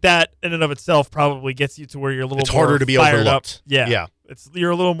 I think that in and of itself probably gets you to where you're a little more harder to be fired overlooked. Up. Yeah.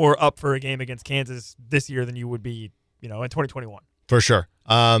 You're a little more up for a game against Kansas this year than you would be, in 2021. For sure.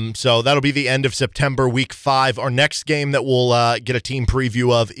 So that'll be the end of September, week 5. Our next game that we'll get a team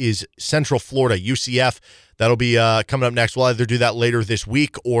preview of is Central Florida, UCF. That'll be coming up next. We'll either do that later this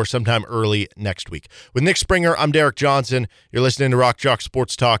week or sometime early next week. With Nick Springer, I'm Derek Johnson. You're listening to Rock Chalk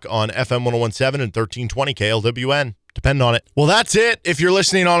Sports Talk on FM 1017 and 1320 KLWN. Depend on it. Well, that's it. If you're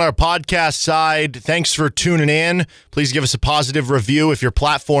listening on our podcast side, thanks for tuning in. Please give us a positive review if your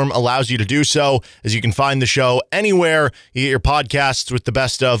platform allows you to do so, as you can find the show anywhere you get your podcasts with the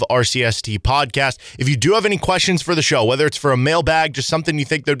Best of RCST podcast. If you do have any questions for the show, whether it's for a mailbag, just something you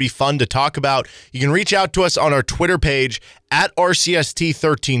think that would be fun to talk about, you can reach out to us on our Twitter page at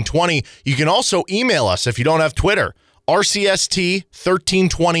RCST1320. You can also email us if you don't have Twitter.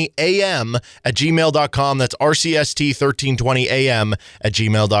 RCST1320am at gmail.com. That's RCST1320am at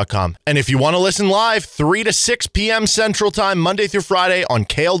gmail.com. And if you want to listen live, 3 to 6 p.m. Central Time, Monday through Friday on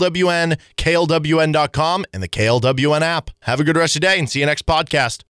KLWN, KLWN.com, and the KLWN app. Have a good rest of the day and see you next podcast.